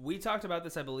 And we talked about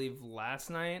this, I believe, last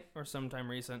night or sometime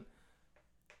recent.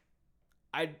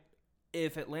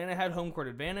 If Atlanta had home court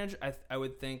advantage, I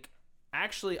would think,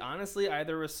 actually, honestly,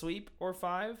 either a sweep or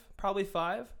 5. Probably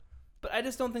 5. But I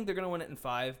just don't think they're going to win it in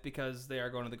 5 because they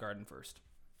are going to the Garden first.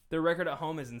 Their record at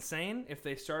home is insane. If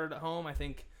they started at home, I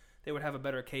think they would have a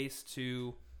better case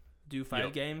to do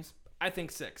 5 games. I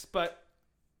think 6, but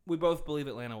we both believe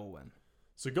Atlanta will win.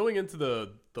 So going into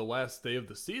the last day of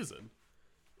the season,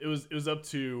 it was up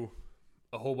to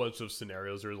a whole bunch of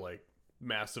scenarios. There were like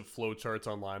massive flow charts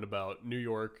online about New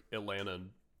York, Atlanta, and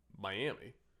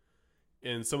Miami.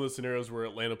 And some of the scenarios were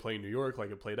Atlanta playing New York like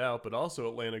it played out, but also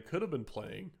Atlanta could have been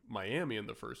playing Miami in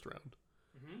the first round.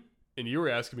 Mm-hmm. And you were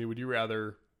asking me, would you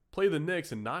rather play the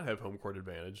Knicks and not have home court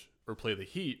advantage, or play the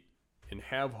Heat and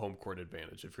have home court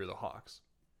advantage if you're the Hawks?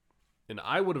 And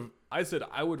I said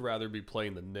I would rather be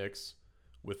playing the Knicks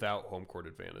without home court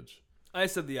advantage. I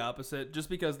said the opposite, just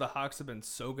because the Hawks have been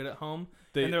so good at home.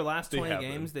 In their last 20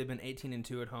 games, they've been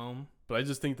 18-2 at home. But I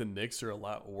just think the Knicks are a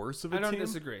lot worse of a team. I don't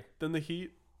disagree. Than the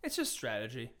Heat. It's just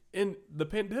strategy. And the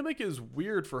pandemic is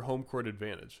weird for home court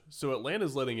advantage. So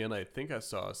Atlanta's letting in, I think I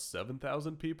saw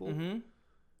 7,000 people. Mm-hmm.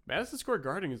 Madison Square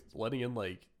Garden is letting in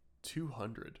like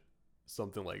 200,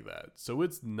 something like that. So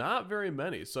it's not very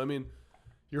many. So, I mean,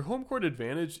 your home court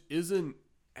advantage isn't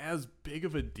as big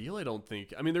of a deal, I don't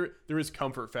think. I mean, there is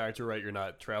comfort factor, right? You're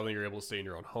not traveling. You're able to stay in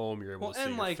your own home. You're able to see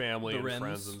your family and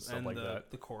friends and stuff like that.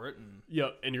 The court. And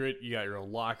and you got your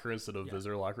own locker instead of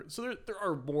visitor locker. So there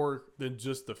are more than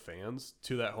just the fans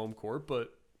to that home court,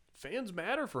 but fans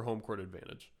matter for home court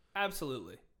advantage.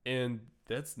 Absolutely. And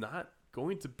that's not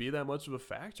going to be that much of a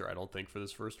factor, I don't think, for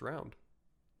this first round.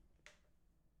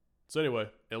 So anyway,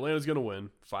 Atlanta's going to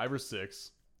win 5 or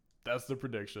 6. That's the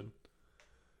prediction.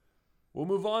 We'll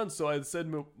move on. So I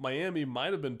said Miami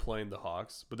might have been playing the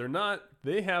Hawks, but they're not.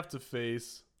 They have to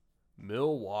face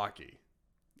Milwaukee.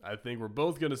 I think we're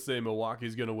both going to say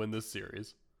Milwaukee's going to win this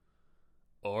series.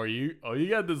 You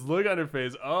got this look on your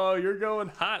face. Oh, you're going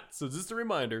hot. So just a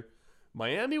reminder,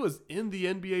 Miami was in the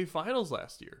NBA Finals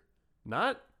last year.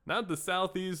 Not the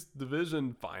Southeast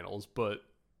Division Finals, but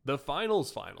the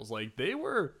Finals. Like they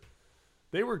were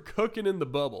cooking in the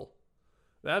bubble.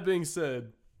 That being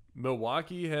said,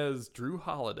 Milwaukee has Drew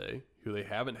Holiday, who they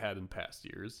haven't had in past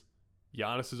years.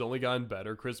 Giannis has only gotten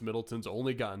better. Chris Middleton's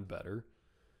only gotten better.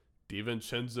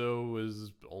 DiVincenzo has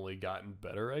only gotten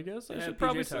better, I guess. I should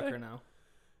probably say. Tucker now.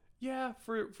 Yeah,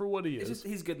 for what he is.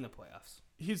 He's good in the playoffs.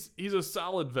 He's a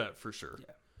solid vet for sure.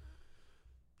 Yeah.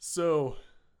 So,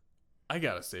 I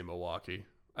gotta say Milwaukee.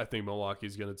 I think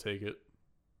Milwaukee's gonna take it.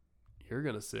 You're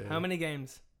gonna say how many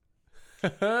games?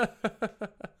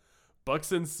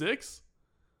 Bucks in 6.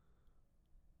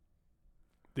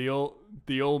 The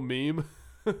old meme.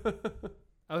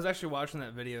 I was actually watching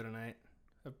that video tonight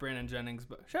of Brandon Jennings.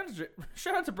 But shout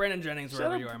out to Brandon Jennings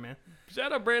wherever you are, man.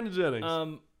 Shout out Brandon Jennings.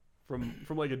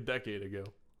 From like a decade ago.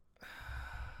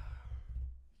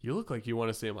 You look like you want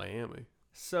to say Miami.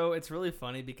 So it's really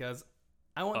funny because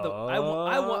I want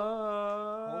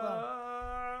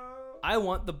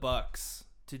the Bucks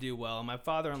to do well. And my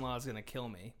father-in-law is going to kill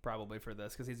me probably for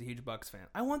this because he's a huge Bucks fan.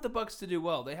 I want the Bucks to do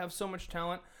well. They have so much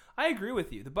talent. I agree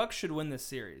with you. The Bucks should win this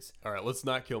series. All right, let's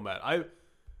not kill Matt.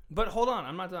 But hold on,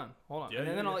 I'm not done. Hold on, and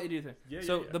then I'll let you do your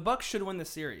thing. The Bucks should win the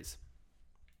series.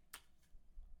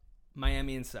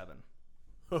 Miami in 7.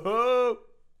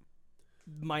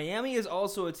 Miami is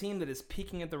also a team that is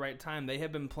peaking at the right time. They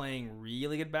have been playing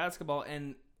really good basketball,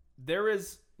 and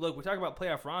look, we talk about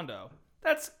playoff Rondo.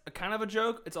 That's kind of a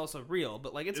joke. It's also real,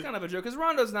 but it's kind of a joke because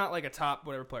Rondo's not like a top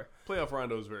whatever player. Playoff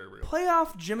Rondo is very real.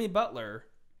 Playoff Jimmy Butler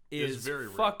is very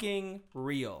fucking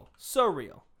real. So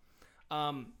real.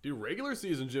 Dude, regular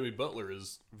season Jimmy Butler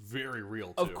is very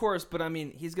real too. Of course, but I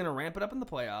mean, he's going to ramp it up in the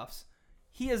playoffs.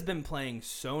 He has been playing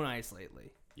so nice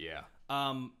lately. Yeah.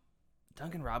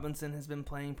 Duncan Robinson has been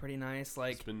playing pretty nice.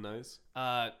 It's been nice.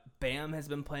 Bam has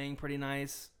been playing pretty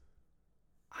nice.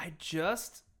 I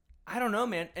don't know,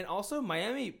 man. And also,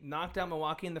 Miami knocked out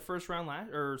Milwaukee in the first round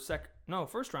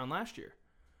last year.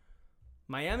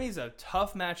 Miami's a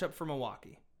tough matchup for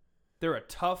Milwaukee. They're a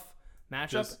tough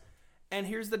matchup. And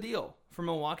here's the deal. For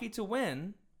Milwaukee to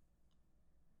win,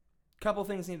 a couple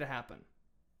things need to happen.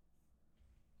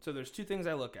 So there's two things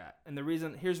I look at. And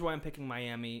here's why I'm picking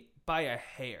Miami by a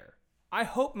hair. I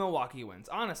hope Milwaukee wins.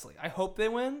 Honestly, I hope they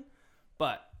win.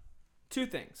 But two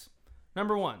things.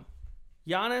 Number one,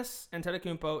 Giannis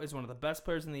Antetokounmpo is one of the best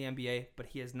players in the NBA, but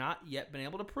he has not yet been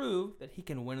able to prove that he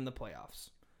can win in the playoffs.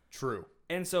 True.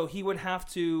 And so he would have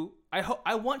to.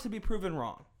 I want to be proven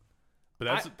wrong. But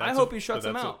I hope he shuts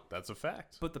him out. That's a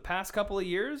fact. But the past couple of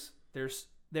years, and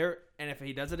if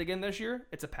he does it again this year,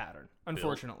 it's a pattern.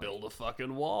 Unfortunately, build a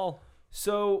fucking wall.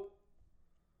 So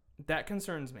that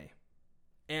concerns me.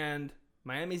 And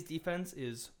Miami's defense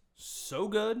is so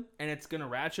good, and it's going to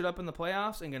ratchet up in the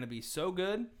playoffs and going to be so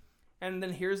good. And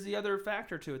then here's the other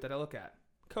factor to it that I look at: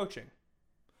 coaching.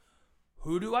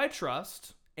 Who do I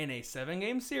trust in a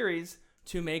 7-game series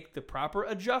to make the proper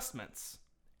adjustments?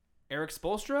 Eric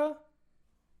Spoelstra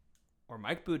or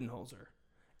Mike Budenholzer?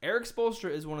 Eric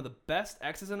Spoelstra is one of the best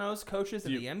X's and O's coaches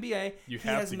in the NBA. You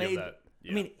have to give that.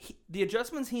 Yeah. I mean, the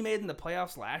adjustments he made in the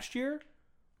playoffs last year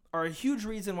are a huge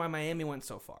reason why Miami went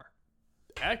so far.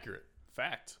 Accurate.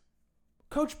 Fact.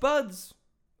 Coach Bud's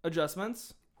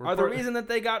adjustments are the reason that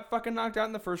they got fucking knocked out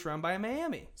in the first round by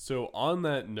Miami. So on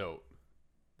that note,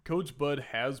 Coach Bud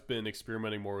has been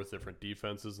experimenting more with different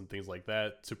defenses and things like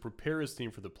that to prepare his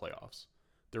team for the playoffs.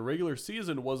 Their regular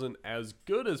season wasn't as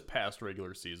good as past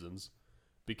regular seasons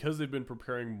because they've been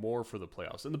preparing more for the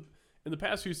playoffs. In the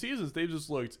past few seasons, they've just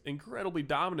looked incredibly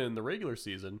dominant in the regular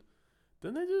season.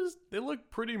 Then they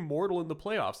look pretty mortal in the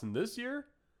playoffs. And this year,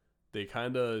 they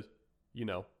kind of,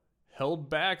 held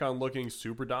back on looking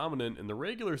super dominant in the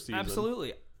regular season.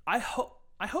 Absolutely. I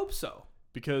hope so.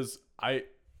 Because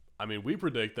we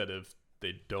predict that if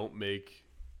they don't make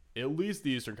at least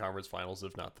the Eastern Conference Finals,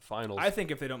 if not the finals. I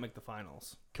think if they don't make the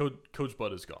finals, Coach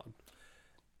Bud is gone.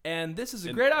 And this is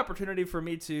a great opportunity for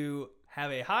me to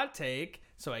have a hot take,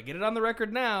 so I get it on the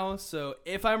record now. So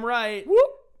if I'm right,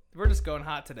 we're just going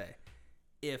hot today.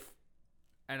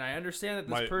 And I understand that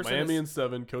this person Miami in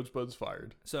 7, Coach Bud's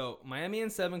fired. So Miami in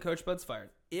 7, Coach Bud's fired.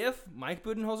 If Mike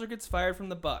Budenholzer gets fired from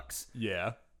the Bucks,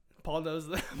 yeah, Paul knows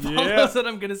what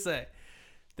I'm gonna say.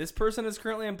 This person is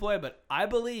currently employed, but I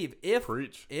believe if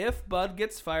Bud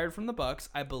gets fired from the Bucks,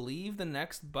 I believe the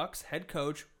next Bucks head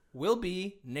coach will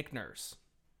be Nick Nurse,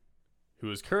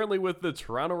 who is currently with the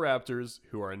Toronto Raptors,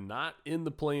 who are not in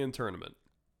the play-in tournament.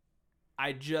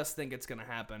 I just think it's gonna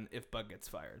happen if Bud gets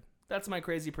fired. That's my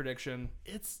crazy prediction.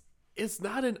 It's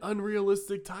not an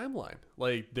unrealistic timeline.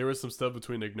 Like, there was some stuff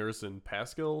between Nick Nurse and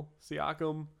Pascal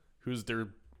Siakam, who's their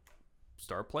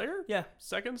star player? Yeah.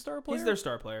 Second star player? He's their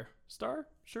star player. Star?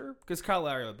 Sure. Because Kyle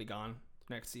Lowry will be gone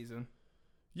next season.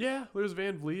 Yeah, there's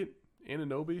Van Vliet,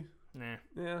 Anunoby. Nah.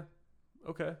 Yeah.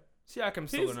 Okay. Siakam's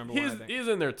still the number one, I think. He's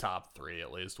in their top 3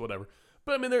 at least, whatever.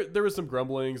 But, I mean, there was some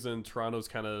grumblings, and Toronto's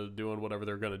kind of doing whatever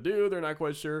they're going to do. They're not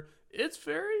quite sure. It's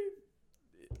very...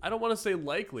 I don't want to say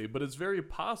likely, but it's very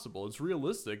possible. It's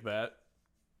realistic that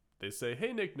they say,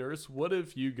 hey, Nick Nurse, what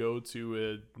if you go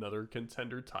to another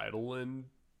contender title and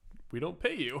we don't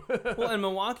pay you? Well, and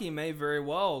Milwaukee may very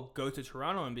well go to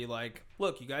Toronto and be like,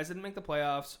 look, you guys didn't make the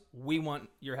playoffs. We want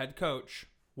your head coach.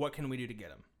 What can we do to get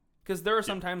him? Because there are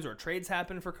some times where trades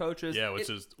happen for coaches. Yeah, which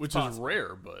is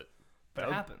rare, but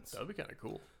it happens. That would be kind of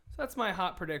cool. So that's my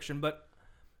hot prediction. But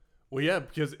well, yeah,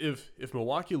 because if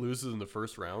Milwaukee loses in the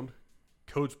first round,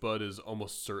 Coach Bud is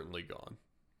almost certainly gone.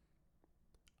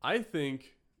 I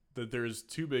think that there's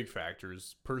 2 big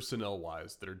factors,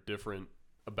 personnel-wise, that are different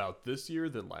about this year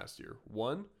than last year.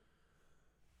 One,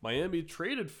 Miami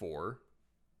traded for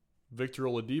Victor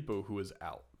Oladipo, who is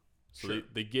out. So sure.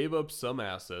 they gave up some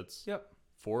assets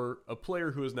for a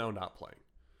player who is now not playing.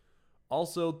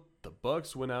 Also, the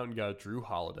Bucks went out and got Drew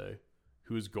Holiday,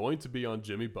 who is going to be on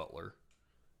Jimmy Butler.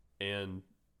 And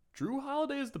Drew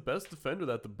Holiday is the best defender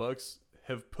that the Bucks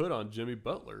have put on Jimmy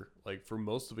Butler, like, for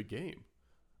most of a game.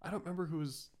 I don't remember who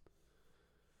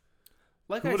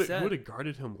would have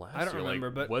guarded him last year. I don't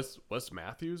remember, like but Wes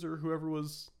Matthews or whoever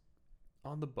was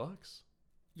on the Bucks.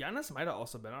 Giannis might have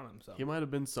also been on him. So he might have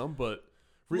been some, but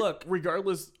look,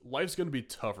 regardless, life's going to be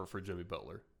tougher for Jimmy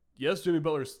Butler. Yes, Jimmy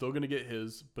Butler is still going to get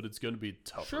his, but it's going to be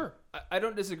tougher. Sure, I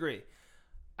don't disagree.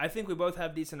 I think we both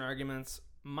have decent arguments.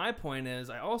 My point is,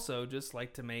 I also just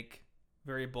like to make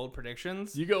very bold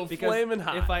predictions. You go flaming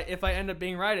hot. If I end up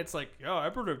being right, it's like, yeah, I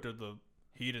predicted the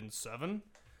Heat in 7.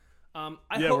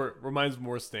 Reminds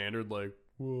more standard. Like,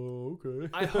 whoa, okay.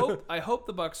 I hope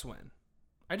the Bucks win.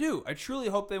 I do. I truly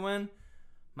hope they win.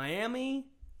 Miami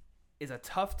is a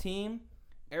tough team.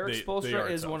 Eric Spoelstra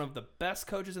is one of the best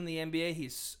coaches in the NBA.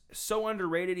 He's so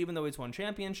underrated, even though he's won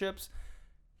championships.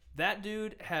 That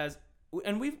dude has,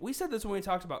 and we said this when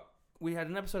we had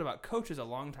an episode about coaches a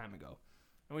long time ago,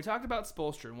 and we talked about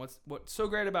Spoelstra, and what's so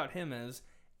great about him is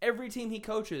every team he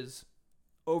coaches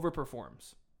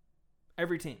overperforms.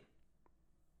 Every team.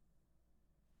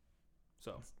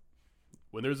 So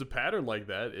when there's a pattern like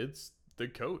that, it's the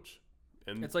coach.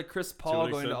 And it's like Chris Paul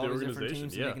going to all these different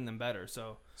teams and making them better.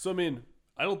 So I mean,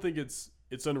 I don't think it's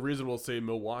unreasonable to say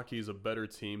Milwaukee is a better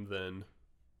team than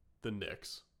the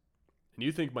Knicks. And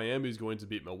you think Miami's going to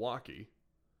beat Milwaukee.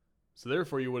 So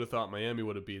therefore you would have thought Miami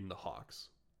would have beaten the Hawks.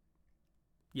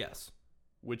 Yes.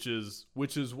 Which is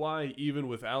why even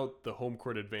without the home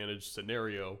court advantage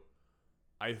scenario,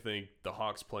 I think the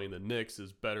Hawks playing the Knicks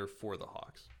is better for the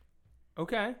Hawks.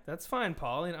 Okay, that's fine,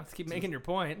 Paul. You don't have to keep making your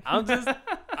point. I'll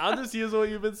just use what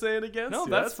you've been saying against you. No,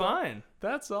 that's fine. All.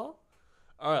 That's all.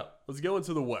 All right, let's go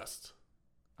into the West.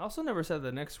 I also never said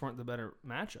the Knicks weren't the better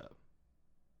matchup.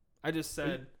 I just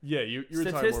said, you were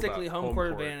statistically, talking more about home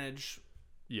court advantage.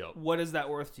 Yep. What is that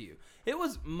worth to you? It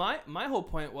was my whole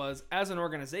point was, as an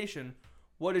organization,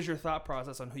 what is your thought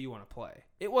process on who you want to play?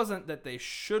 It wasn't that they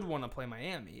should want to play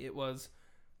Miami. It was,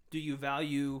 do you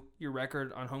value your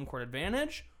record on home court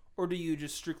advantage, or do you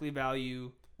just strictly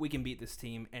value we can beat this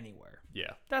team anywhere?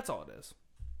 Yeah. That's all it is.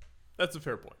 That's a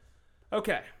fair point.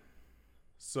 Okay.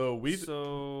 So let's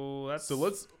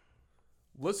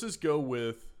just go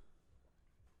with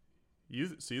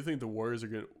you. So you think the Warriors are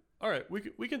going to... All right,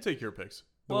 we can take your picks.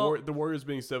 The Warriors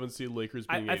being 7th seed, Lakers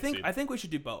being 8th seed. I think we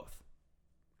should do both.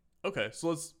 Okay, so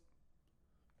let's...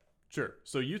 Sure.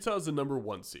 So Utah's the number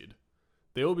 1 seed.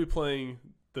 They will be playing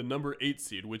the number 8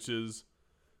 seed, which is...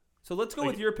 So let's go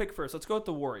with your pick first. Let's go with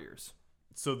the Warriors.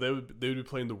 So they would be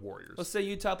playing the Warriors. Let's say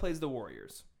Utah plays the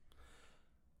Warriors.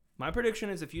 My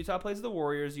prediction is if Utah plays the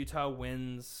Warriors, Utah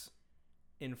wins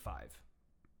in 5.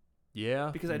 Yeah.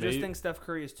 Because I just think Steph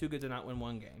Curry is too good to not win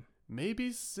one game.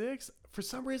 Maybe 6. For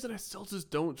some reason, I still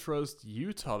just don't trust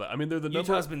Utah. I mean, they're the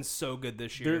Utah's been so good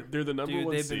this year. They're the number 1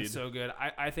 seed. They've been so good.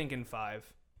 I think in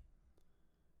 5.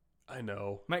 I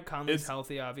know. Mike Conley's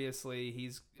healthy,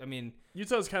 obviously.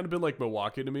 Utah's kind of been like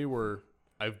Milwaukee to me, where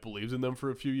I've believed in them for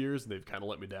a few years, and they've kind of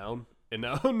let me down. And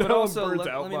now I'm burnt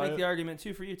out. Let me make the argument,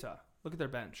 too, for Utah. Look at their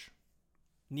bench.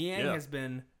 Niang has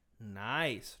been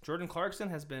nice. Jordan Clarkson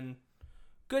has been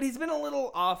good. He's been a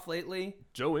little off lately.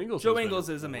 Joe Ingles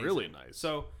is amazing. Really nice.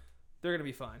 So they're going to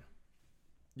be fine.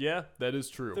 Yeah, that is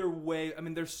true.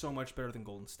 They're so much better than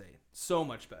Golden State. So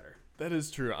much better. That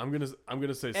is true. I'm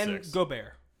gonna say 6. And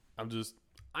Gobert.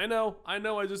 I know.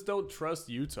 I just don't trust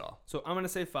Utah. So I'm going to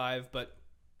say 5, but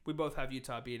we both have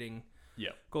Utah beating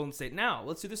Golden State. Now,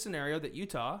 let's do the scenario that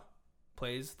Utah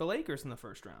plays the Lakers in the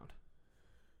first round.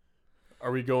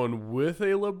 Are we going with a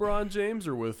LeBron James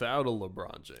or without a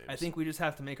LeBron James? I think we just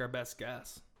have to make our best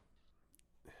guess.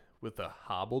 With a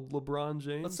hobbled LeBron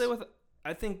James? Let's say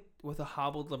with a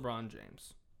hobbled LeBron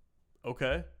James.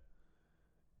 Okay.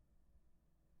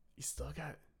 You still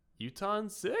got Utah in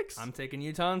 6? I'm taking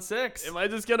Utah in 6. Am I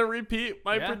just going to repeat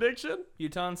my prediction?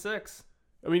 Utah in 6.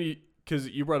 I mean, because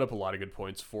you brought up a lot of good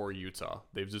points for Utah.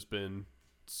 They've just been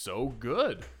so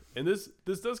good. And this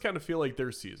does kind of feel like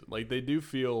their season. Like, they do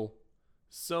feel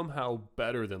somehow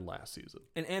better than last season.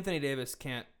 And Anthony Davis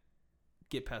can't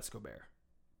get past Gobert.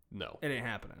 No. It ain't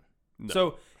happening. No.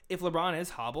 So, if LeBron is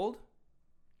hobbled,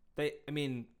 they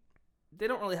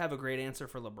don't really have a great answer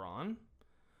for LeBron.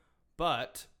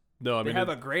 But... No, they have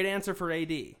a great answer for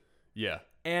AD. Yeah.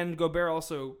 And Gobert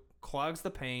also clogs the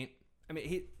paint. I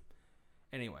mean,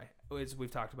 anyway, as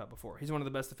we've talked about before, he's one of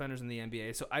the best defenders in the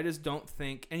NBA. So I just don't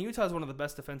think, and Utah's one of the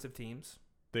best defensive teams.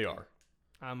 They are.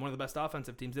 One of the best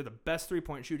offensive teams. They're the best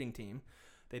 3-point shooting team.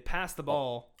 They pass the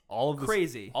ball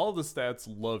crazy. All of the stats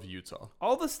love Utah.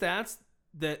 All the stats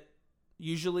that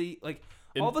usually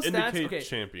all the stats indicate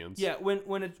champions. Yeah, when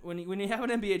you have an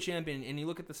NBA champion and you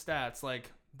look at the stats,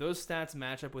 those stats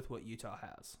match up with what Utah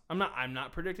has. I'm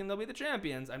not predicting they'll be the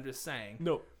champions. I'm just saying.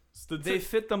 No, they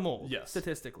fit the mold. Yes,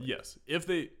 statistically. Yes, if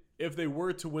they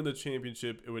were to win the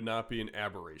championship, it would not be an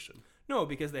aberration. No,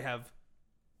 because they have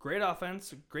great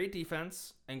offense, great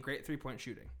defense, and great 3-point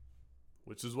shooting.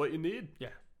 Which is what you need. Yeah,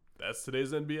 that's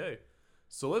today's NBA.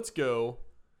 So let's go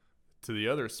to the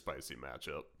other spicy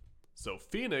matchup. So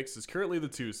Phoenix is currently the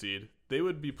 2 seed. They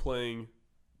would be playing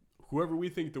whoever we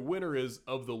think the winner is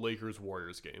of the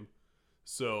Lakers-Warriors game.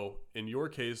 So, in your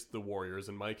case, the Warriors.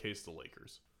 In my case, the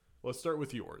Lakers. Let's start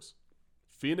with yours.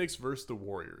 Phoenix versus the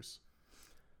Warriors.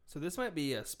 So this might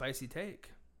be a spicy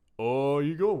take. Oh,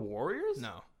 you go Warriors?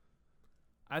 No.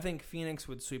 I think Phoenix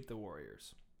would sweep the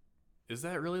Warriors. Is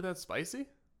that really that spicy?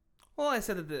 Well, I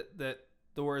said that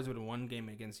the Warriors would have won game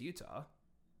against Utah.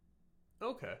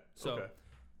 Okay. So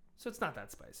it's not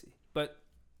that spicy. But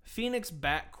Phoenix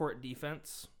backcourt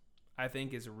defense, I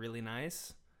think, is really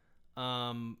nice.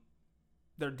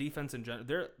 Their defense in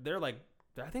general, they're like,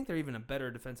 I think they're even a better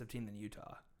defensive team than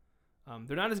Utah.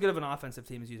 They're not as good of an offensive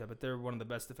team as Utah, but they're one of the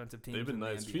best defensive teams. They've been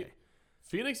nice. The NBA.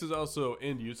 Phoenix is also,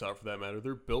 and Utah for that matter,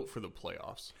 they're built for the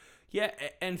playoffs. Yeah,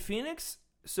 and Phoenix.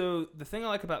 So the thing I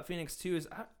like about Phoenix too is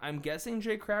I'm guessing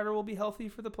Jay Crowder will be healthy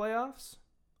for the playoffs.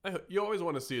 You always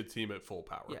want to see a team at full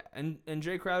power. Yeah, and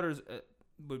Jay Crowder's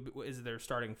is their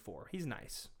starting 4. He's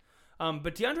nice.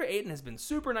 But DeAndre Ayton has been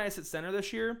super nice at center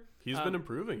this year. He's been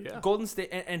improving, yeah. Golden State,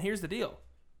 and here's the deal.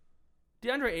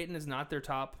 DeAndre Ayton is not their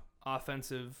top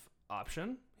offensive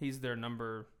option. He's their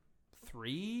number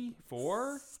 3,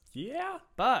 4. Yeah.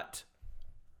 But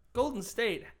Golden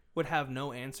State would have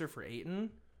no answer for Ayton.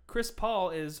 Chris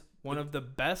Paul is one of the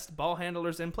best ball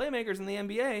handlers and playmakers in the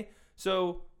NBA.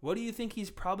 So what do you think he's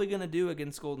probably going to do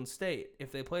against Golden State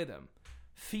if they play them?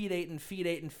 Feed Ayton, feed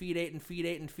Ayton, feed Ayton, feed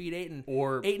Ayton, feed Ayton.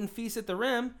 Or Ayton feasts at the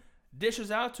rim,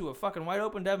 dishes out to a fucking wide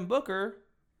open Devin Booker,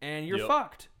 and you're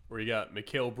fucked. Where you got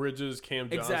Mikal Bridges, Cam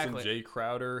Johnson, Jay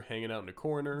Crowder hanging out in the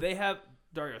corner. They have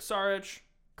Dario Saric,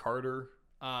 Carter,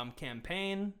 Cam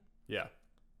Payne. Yeah.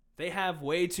 They have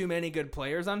way too many good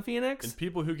players on Phoenix. And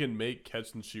people who can make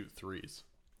catch and shoot threes.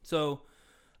 So,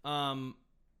 Golden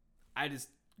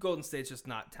State's just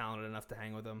not talented enough to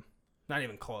hang with them. Not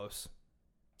even close.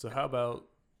 So how about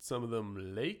some of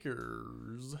them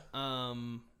Lakers?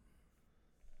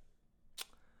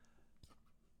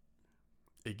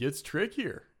 It gets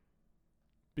trickier.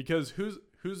 Because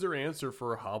who's their answer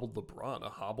for a hobbled LeBron? A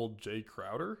hobbled Jay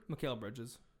Crowder? Mikal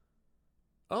Bridges.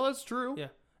 Oh, that's true. Yeah.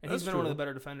 And he's been one of the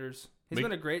better defenders. He's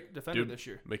been a great defender this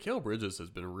year. Mikal Bridges has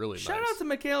been really nice. Shout out to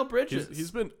Mikal Bridges.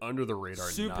 He's been under the radar.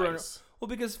 Super nice. Well,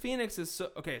 because Phoenix is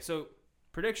so... Okay, so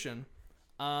prediction.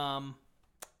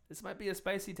 This might be a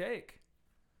spicy take.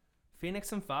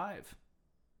 Phoenix in 5.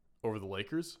 Over the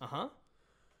Lakers? Uh-huh.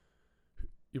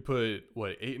 You put,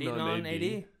 what, Ayton on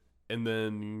AD? And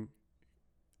then...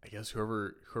 I guess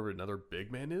whoever another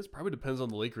big man is probably depends on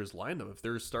the Lakers lineup. If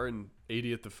they're starting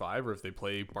 80 at the 5 or if they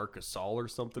play Marc Gasol or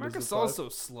something. Marc Gasol's so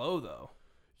slow though.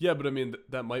 Yeah, but I mean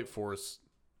that might force.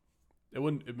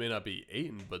 It may not be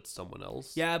Ayton, but someone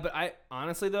else. Yeah, but I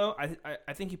honestly though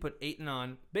I think you put Ayton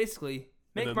on basically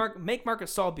make Marc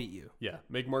Gasol beat you. Yeah,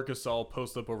 make Marc Gasol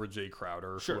post up over Jay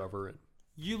Crowder or whoever. And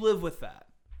you live with that.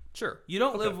 Sure. You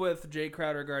don't live with Jay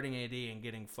Crowder guarding AD and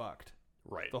getting fucked.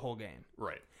 Right. The whole game.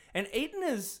 Right. And Ayton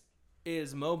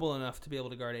is mobile enough to be able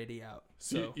to guard AD out.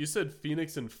 So you said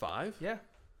Phoenix in 5? Yeah.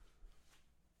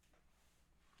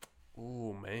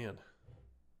 Oh man.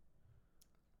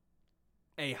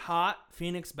 A hot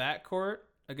Phoenix backcourt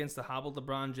against the hobbled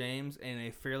LeBron James and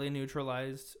a fairly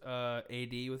neutralized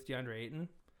AD with DeAndre Ayton.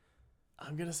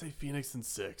 I'm gonna say Phoenix in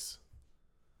 6.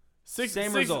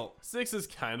 Same result. 6 is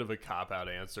kind of a cop out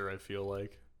answer. I feel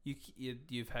like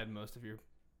you've had most of your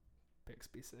picks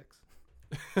be 6.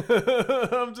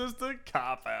 I'm just a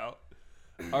cop out.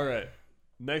 All right.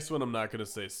 Next one, I'm not going to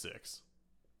say 6.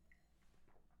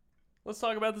 Let's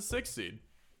talk about the 6th seed.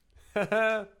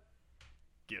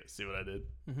 See what I did?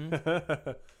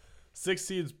 Mm-hmm. 6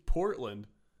 seed's Portland.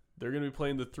 They're going to be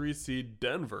playing the 3 seed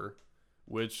Denver,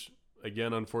 which,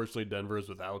 again, unfortunately, Denver is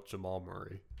without Jamal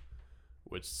Murray,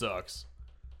 which sucks.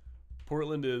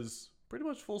 Portland is pretty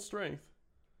much full strength,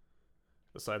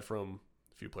 aside from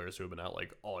a few players who have been out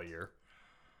like all year.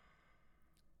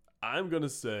 I'm going to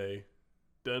say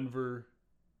Denver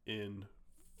in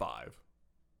 5.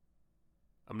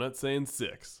 I'm not saying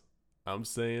 6. I'm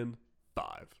saying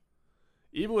 5.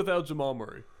 Even without Jamal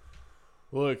Murray.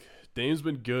 Look, Dame's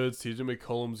been good. CJ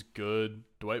McCollum's good.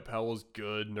 Dwight Powell's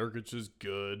good. Nurkic is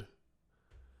good.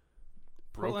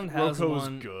 Portland has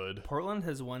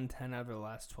won 10 out of the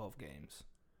last 12 games.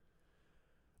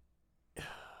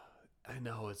 I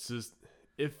know. It's just...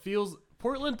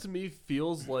 Portland to me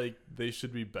feels like they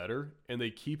should be better, and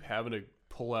they keep having to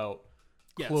pull out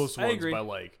close ones by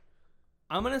like.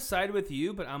 I'm gonna side with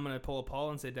you, but I'm gonna pull a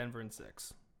Paul and say Denver in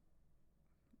 6.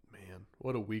 Man,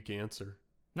 what a weak answer.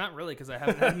 Not really, because I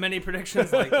haven't had many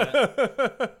predictions like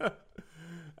that.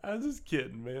 I'm just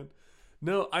kidding, man.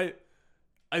 No, I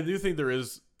do think there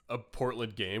is a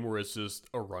Portland game where it's just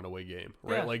a runaway game,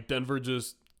 right? Yeah. Like Denver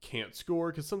just can't score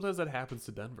because sometimes that happens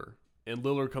to Denver. And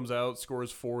Lillard comes out,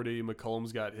 scores 40.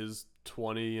 McCollum's got his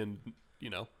 20, and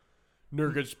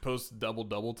Nurkic posts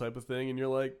double-double type of thing, and you're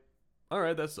like, all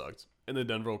right, that sucks. And then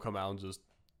Denver will come out and just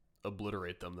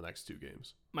obliterate them the next 2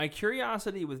 games. My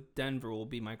curiosity with Denver will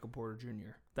be Michael Porter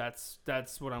Jr. That's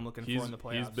what I'm looking for in the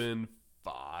playoffs. He's been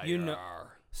fire.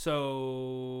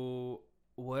 So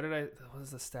what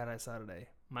was the stat I saw today?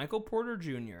 Michael Porter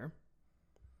Jr.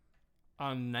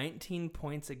 on 19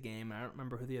 points a game. I don't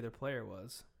remember who the other player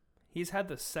was. He's had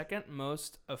the second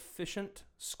most efficient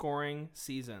scoring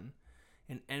season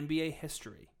in NBA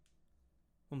history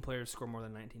when players score more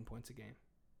than 19 points a game.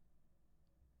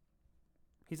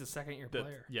 He's a second-year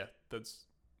player. Yeah, that's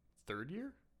third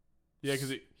year? Yeah,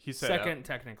 because he said... Second,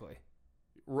 technically.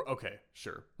 Okay,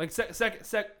 sure. Like,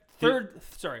 third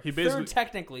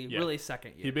technically, really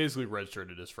second year. He basically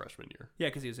redshirted his freshman year. Yeah,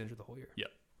 because he was injured the whole year. Yeah.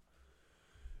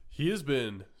 He has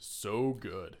been so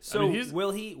good. So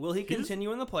will he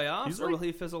continue in the playoffs, or will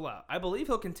he fizzle out? I believe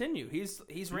he'll continue.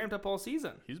 He's ramped up all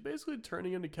season. He's basically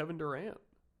turning into Kevin Durant.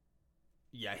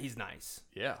 Yeah, he's nice.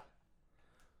 Yeah.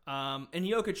 And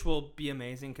Jokic will be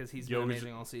amazing because he's been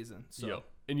amazing all season. So. Yep.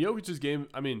 In Jokic's game,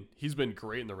 I mean, he's been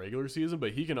great in the regular season,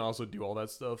 but he can also do all that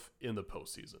stuff in the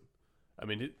postseason. I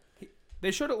mean,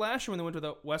 they showed it last year when they went to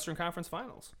the Western Conference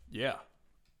Finals. Yeah.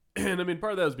 And, I mean,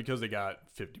 part of that is because they got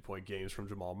 50-point games from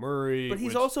Jamal Murray. But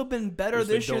he's also been better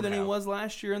this year than he was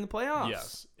last year in the playoffs.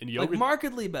 Yes. And Jokic,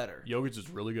 markedly better. Jokic is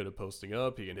really good at posting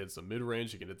up. He can hit some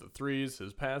mid-range. He can hit the threes,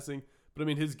 his passing. But, I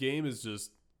mean, his game is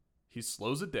just, he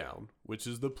slows it down, which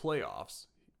is the playoffs.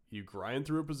 You grind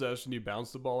through a possession. You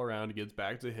bounce the ball around. It gets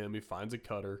back to him. He finds a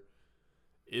cutter.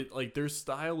 Their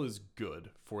style is good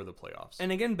for the playoffs.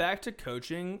 And, again, back to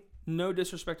coaching. No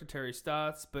disrespect to Terry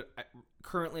Stotts, but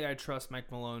currently I trust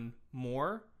Mike Malone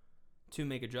more to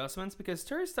make adjustments because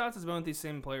Terry Stotts has been with these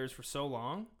same players for so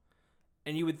long,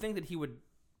 and you would think that he would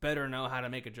better know how to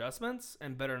make adjustments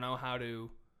and better know how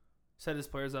to set his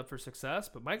players up for success.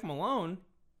 But Mike Malone,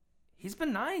 he's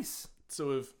been nice.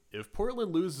 So if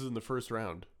Portland loses in the first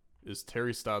round, is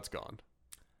Terry Stotts gone?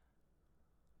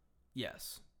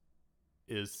 Yes.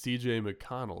 Is CJ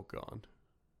McConnell gone?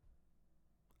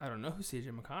 I don't know who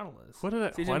CJ McConnell is. Why did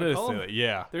I say that?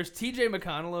 Yeah. There's TJ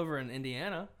McConnell over in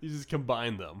Indiana. You just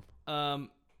combine them.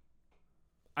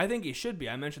 I think he should be.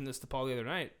 I mentioned this to Paul the other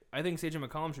night. I think CJ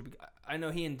McCollum should be. I know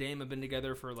he and Dame have been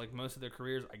together for like most of their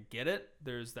careers. I get it.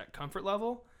 There's that comfort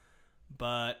level.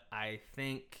 But I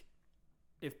think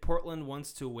if Portland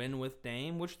wants to win with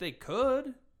Dame, which they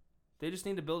could, they just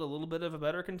need to build a little bit of a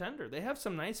better contender. They have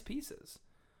some nice pieces.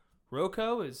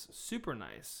 Rocco is super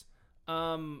nice.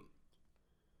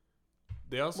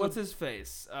 They also, what's his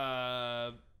face?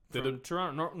 From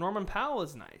Toronto. Norman Powell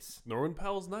is nice. Norman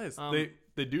Powell's nice.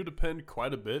 They do depend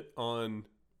quite a bit on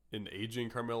an aging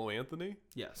Carmelo Anthony.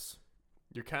 Yes.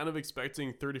 You're kind of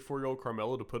expecting 34-year-old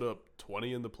Carmelo to put up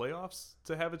 20 in the playoffs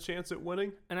to have a chance at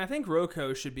winning. And I think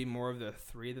Rocco should be more of their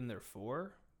 3 than their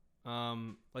 4.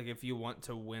 Like if you want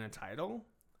to win a title,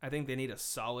 I think they need a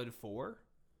solid 4.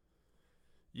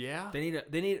 Yeah. They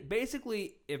need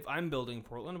basically, if I'm building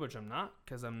Portland, which I'm not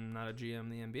because I'm not a GM in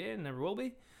the NBA and never will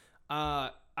be,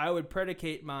 I would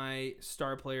predicate my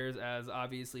star players as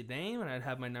obviously Dame, and I'd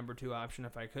have my number 2 option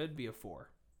if I could be a 4.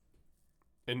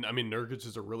 And I mean, Nurkic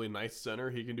is a really nice center.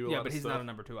 He can do a lot of stuff. Yeah, but he's not a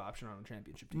number 2 option on a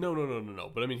championship team.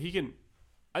 No. But I mean, he can.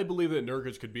 I believe that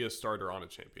Nurkic could be a starter on a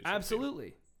championship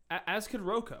Absolutely. Team. As could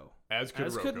Rocco. As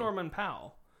could Norman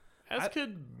Powell.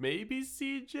 Could maybe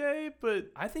CJ, but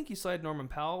I think you slide Norman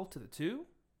Powell to the 2,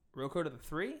 Rocco to the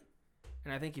 3,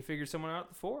 and I think you figure someone out at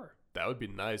the 4. That would be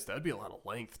nice. That'd be a lot of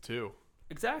length too.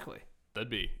 Exactly. That'd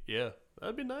be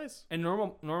nice. And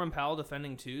Norman Powell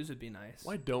defending 2s would be nice.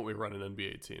 Why don't we run an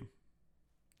NBA team?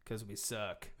 Because we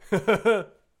suck.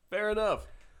 Fair enough.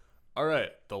 All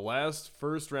right, the last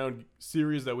first round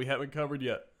series that we haven't covered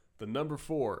yet. The number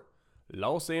 4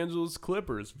 Los Angeles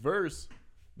Clippers versus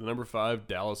the number 5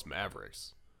 Dallas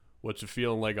Mavericks. What you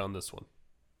feeling like on this one?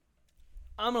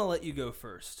 I'm going to let you go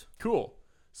first. Cool.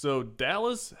 So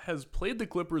Dallas has played the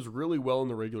Clippers really well in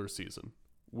the regular season,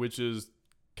 which is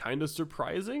kind of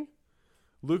surprising.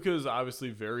 Luka is obviously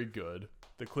very good.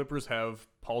 The Clippers have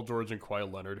Paul George and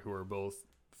Kawhi Leonard, who are both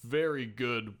very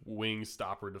good wing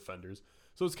stopper defenders.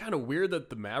 So it's kind of weird that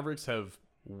the Mavericks have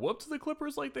whooped the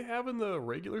Clippers like they have in the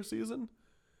regular season.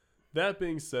 That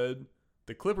being said,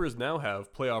 the Clippers now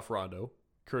have playoff Rondo,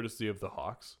 courtesy of the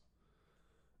Hawks.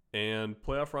 And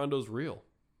playoff Rondo's real.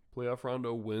 Playoff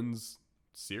Rondo wins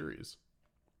series.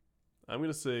 I'm going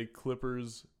to say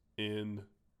Clippers in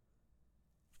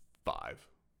 5.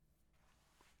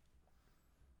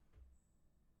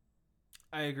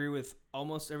 I agree with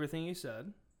almost everything you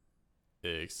said.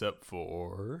 Except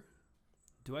for...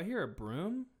 Do I hear a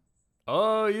broom?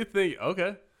 Oh, you think...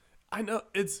 Okay. I know.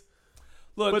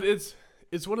 But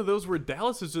it's one of those where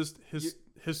Dallas is just...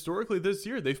 Historically this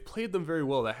year, they've played them very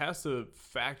well. That has to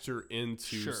factor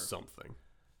into something.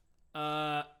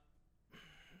 I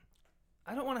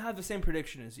don't want to have the same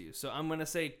prediction as you, so I'm gonna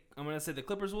say the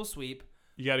Clippers will sweep.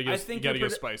 You got to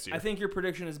get spicier. I think your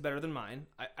prediction is better than mine.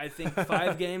 I think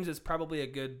 5 games is probably a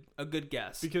good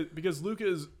guess. Because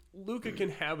Luka can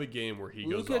have a game where he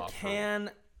goes off. Luka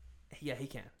can. Yeah, he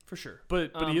can for sure.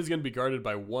 But he is going to be guarded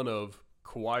by one of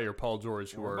Kawhi or Paul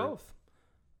George, who are both.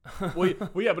 well,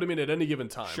 yeah, but I mean at any given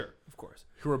time, sure, of course,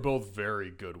 who are both very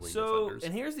good wing defenders.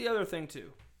 And here's the other thing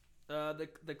too,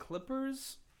 the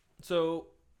Clippers. So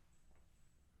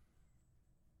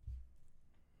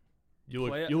you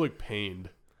look pained.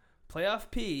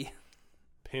 Playoff P.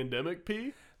 Pandemic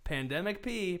P. Pandemic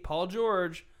P. Paul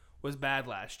George was bad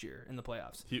last year in the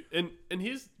playoffs.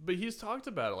 He's talked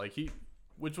about it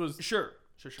which was sure.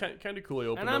 Kind of cool. He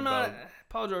opened and I'm up not.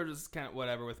 Paul George is kind of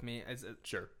whatever with me.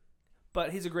 Sure,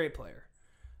 but he's a great player.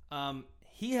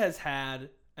 He has had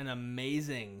an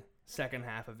amazing second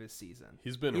half of his season.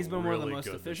 He's been really one of the most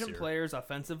good efficient players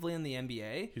offensively in the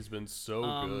NBA. He's been so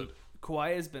good.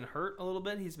 Kawhi has been hurt a little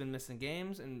bit. He's been missing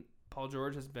games, and Paul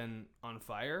George has been on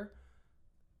fire.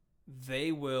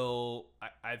 They will.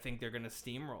 I think they're going to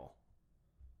steamroll.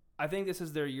 I think this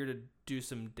is their year to do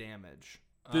some damage.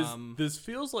 This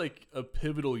feels like a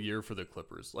pivotal year for the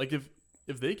Clippers. Like if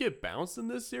they get bounced in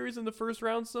this series in the first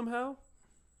round somehow,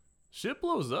 shit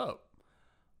blows up.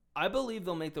 I believe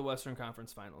they'll make the Western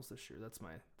Conference Finals this year. That's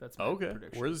my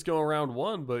prediction. We're just going round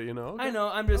 1, but Okay. I know.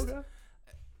 I'm just. Okay.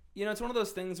 It's one of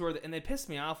those things where, and they pissed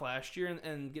me off last year,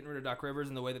 and getting rid of Doc Rivers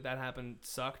and the way that happened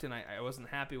sucked, and I wasn't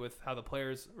happy with how the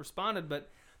players responded, but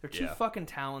they're too fucking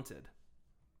talented.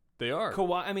 They are.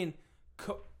 Kawhi,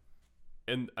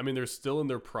 they're still in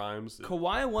their primes.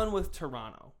 Kawhi won with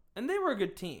Toronto, and they were a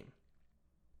good team,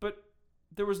 but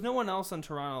there was no one else on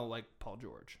Toronto like Paul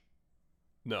George.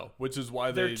 No, which is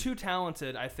why they're too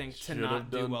talented, I think, to not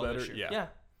do well better. This year. Yeah.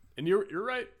 And you're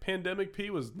right. Pandemic P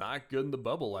was not good in the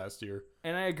bubble last year.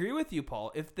 And I agree with you,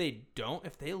 Paul. If they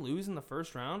lose in the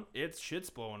first round,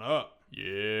 shit's blowing up.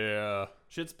 Yeah.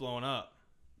 Shit's blowing up.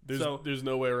 There's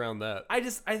no way around that. I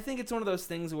think it's one of those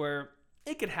things where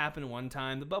it could happen one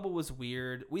time. The bubble was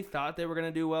weird. We thought they were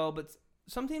going to do well, but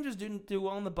some teams just didn't do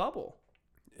well in the bubble.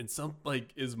 And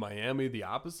is Miami the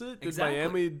opposite? Exactly.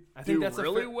 Did Miami do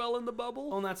really well in the bubble?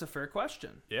 Well, and that's a fair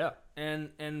question. Yeah.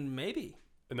 And maybe.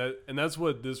 And that's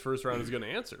what this first round is going to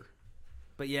answer.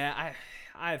 But yeah,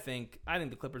 I think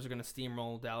the Clippers are going to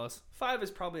steamroll Dallas. 5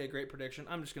 is probably a great prediction.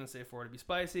 I'm just going to say 4 to be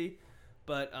spicy.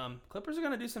 But Clippers are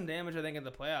going to do some damage, I think, in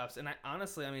the playoffs. And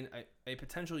a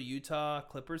potential Utah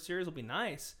Clippers series will be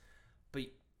nice. But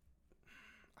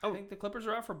I think the Clippers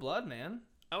are out for blood, man.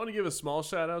 I want to give a small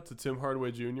shout out to Tim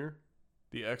Hardaway Jr.,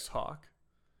 the ex-Hawk,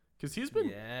 because he's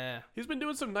been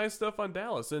doing some nice stuff on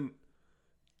Dallas. And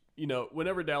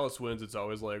whenever Dallas wins, it's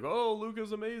always like, oh,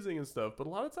 Luka's amazing and stuff. But a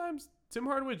lot of times, Tim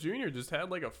Hardaway Jr. just had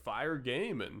like a fire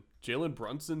game, and Jalen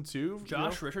Brunson too.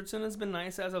 Josh Richardson has been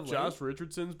nice as of late. Josh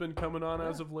Richardson's been coming on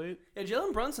as of late. Yeah,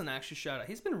 Jalen Brunson actually shout out.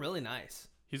 He's been really nice.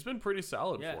 He's been pretty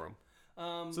solid for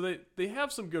him. So they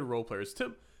have some good role players.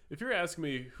 Tim, if you're asking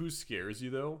me who scares you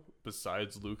though,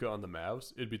 besides Luka on the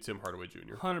Mavs, it'd be Tim Hardaway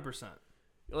Jr. 100%.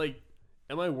 Like,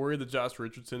 am I worried that Josh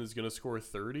Richardson is going to score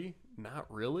 30? Not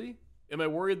really. Am I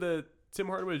worried that Tim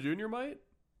Hardaway Jr. might?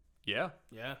 Yeah.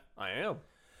 Yeah. I am.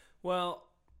 Well,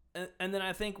 and then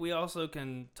I think we also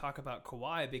can talk about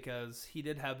Kawhi because he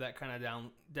did have that kind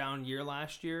of down year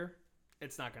last year.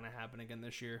 It's not going to happen again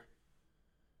this year.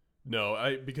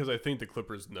 No, because I think the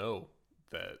Clippers know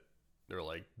that they're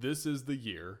like, this is the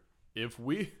year. If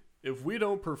we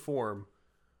don't perform,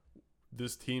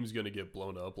 this team's going to get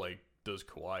blown up. Like, does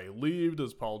Kawhi leave?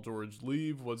 Does Paul George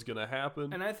leave? What's going to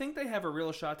happen? And I think they have a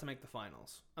real shot to make the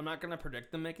finals. I'm not going to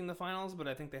predict them making the finals, but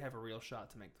I think they have a real shot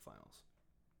to make the finals.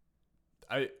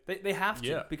 They have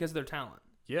to because of their talent.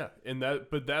 Yeah,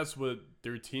 but that's what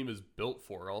their team is built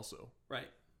for also. Right.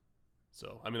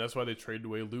 So, that's why they traded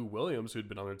away Lou Williams, who'd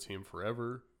been on their team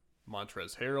forever.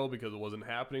 Montrezl Harrell, because it wasn't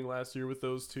happening last year with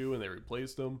those two, and they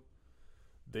replaced them.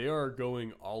 They are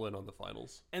going all in on the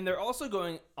finals. And they're also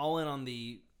going all in on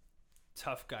the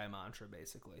tough guy mantra,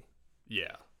 basically.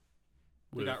 Yeah.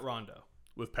 We got Rondo.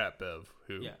 With Pat Bev,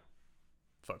 who... Yeah.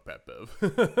 Fuck Pat Bev.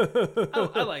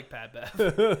 I like Pat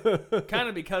Bev. Kind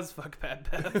of because fuck Pat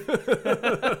Bev.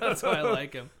 That's why I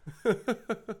like him.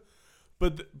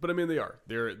 But they are.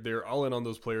 They're all in on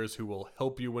those players who will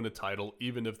help you win a title,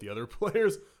 even if the other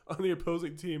players on the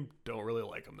opposing team don't really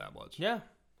like them that much. Yeah,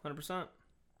 100%.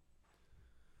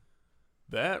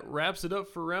 That wraps it up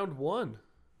for round 1.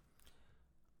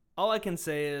 All I can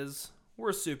say is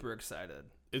we're super excited.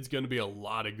 It's going to be a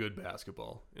lot of good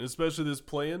basketball, and especially this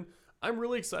play-in. I'm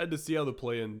really excited to see how the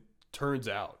play-in turns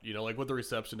out. Like what the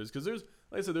reception is, because like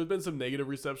I said, there's been some negative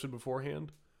reception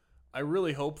beforehand. I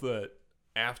really hope that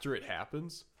after it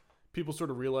happens, people sort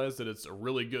of realize that it's a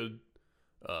really good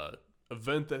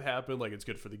event that happened. Like, it's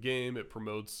good for the game. It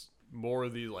promotes more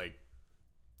of the like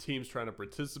teams trying to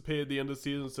participate at the end of the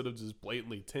season instead of just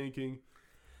blatantly tanking.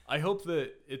 I hope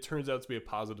that it turns out to be a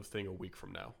positive thing a week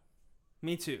from now.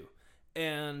 Me too.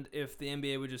 And if the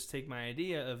NBA would just take my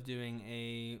idea of doing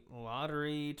a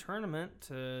lottery tournament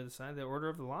to decide the order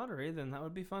of the lottery, then that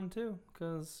would be fun too.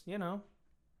 Because, you know,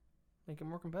 make it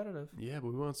more competitive. Yeah, but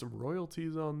we want some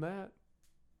royalties on that.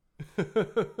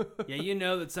 Yeah, you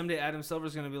know that someday Adam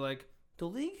Silver's going to be like, the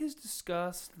league has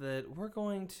discussed that we're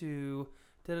going to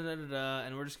da-da-da-da-da,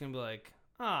 and we're just going to be like,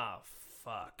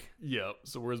 fuck. Yep,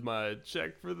 so where's my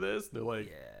check for this? They're like,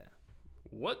 yeah.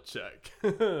 What check?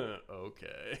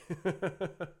 Okay.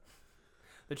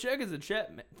 The check is the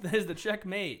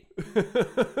checkmate.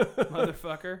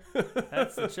 Motherfucker.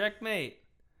 That's the checkmate.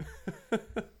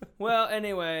 Well,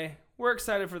 anyway, we're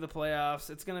excited for the playoffs.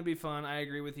 It's going to be fun. I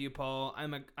agree with you, Paul.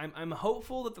 I'm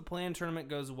hopeful that the play-in tournament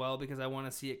goes well because I want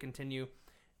to see it continue.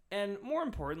 And more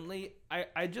importantly,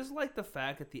 I just like the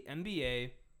fact that the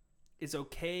NBA is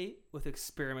okay with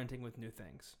experimenting with new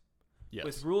things. Yes.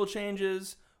 With rule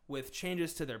changes, with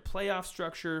changes to their playoff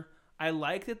structure. I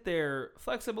like that they're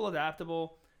flexible,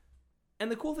 adaptable.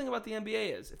 And the cool thing about the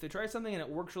NBA is if they try something and it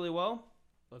works really well,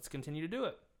 let's continue to do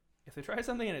it. If they try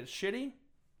something and it's shitty,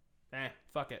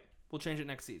 fuck it. We'll change it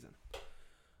next season.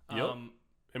 Yep.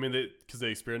 I mean, because they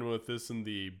experimented with this in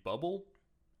the bubble,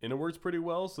 and it works pretty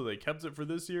well, so they kept it for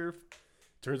this year.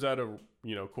 Turns out a,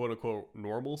 quote unquote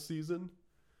normal season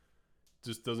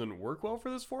just doesn't work well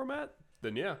for this format,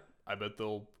 then yeah, I bet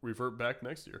they'll revert back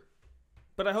next year.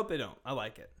 But I hope they don't. I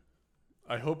like it.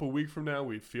 I hope a week from now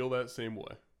we feel that same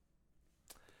way.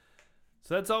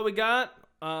 So that's all we got.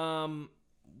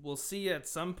 We'll see you at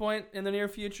some point in the near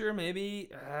future. Maybe,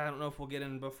 I don't know if we'll get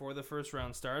in before the first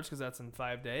round starts because that's in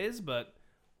 5 days, but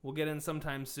we'll get in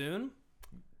sometime soon.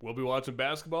 We'll be watching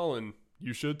basketball, and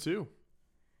you should too.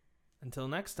 Until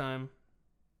next time,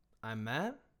 I'm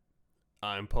Matt.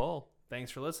 I'm Paul. Thanks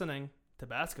for listening to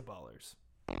Basketballers.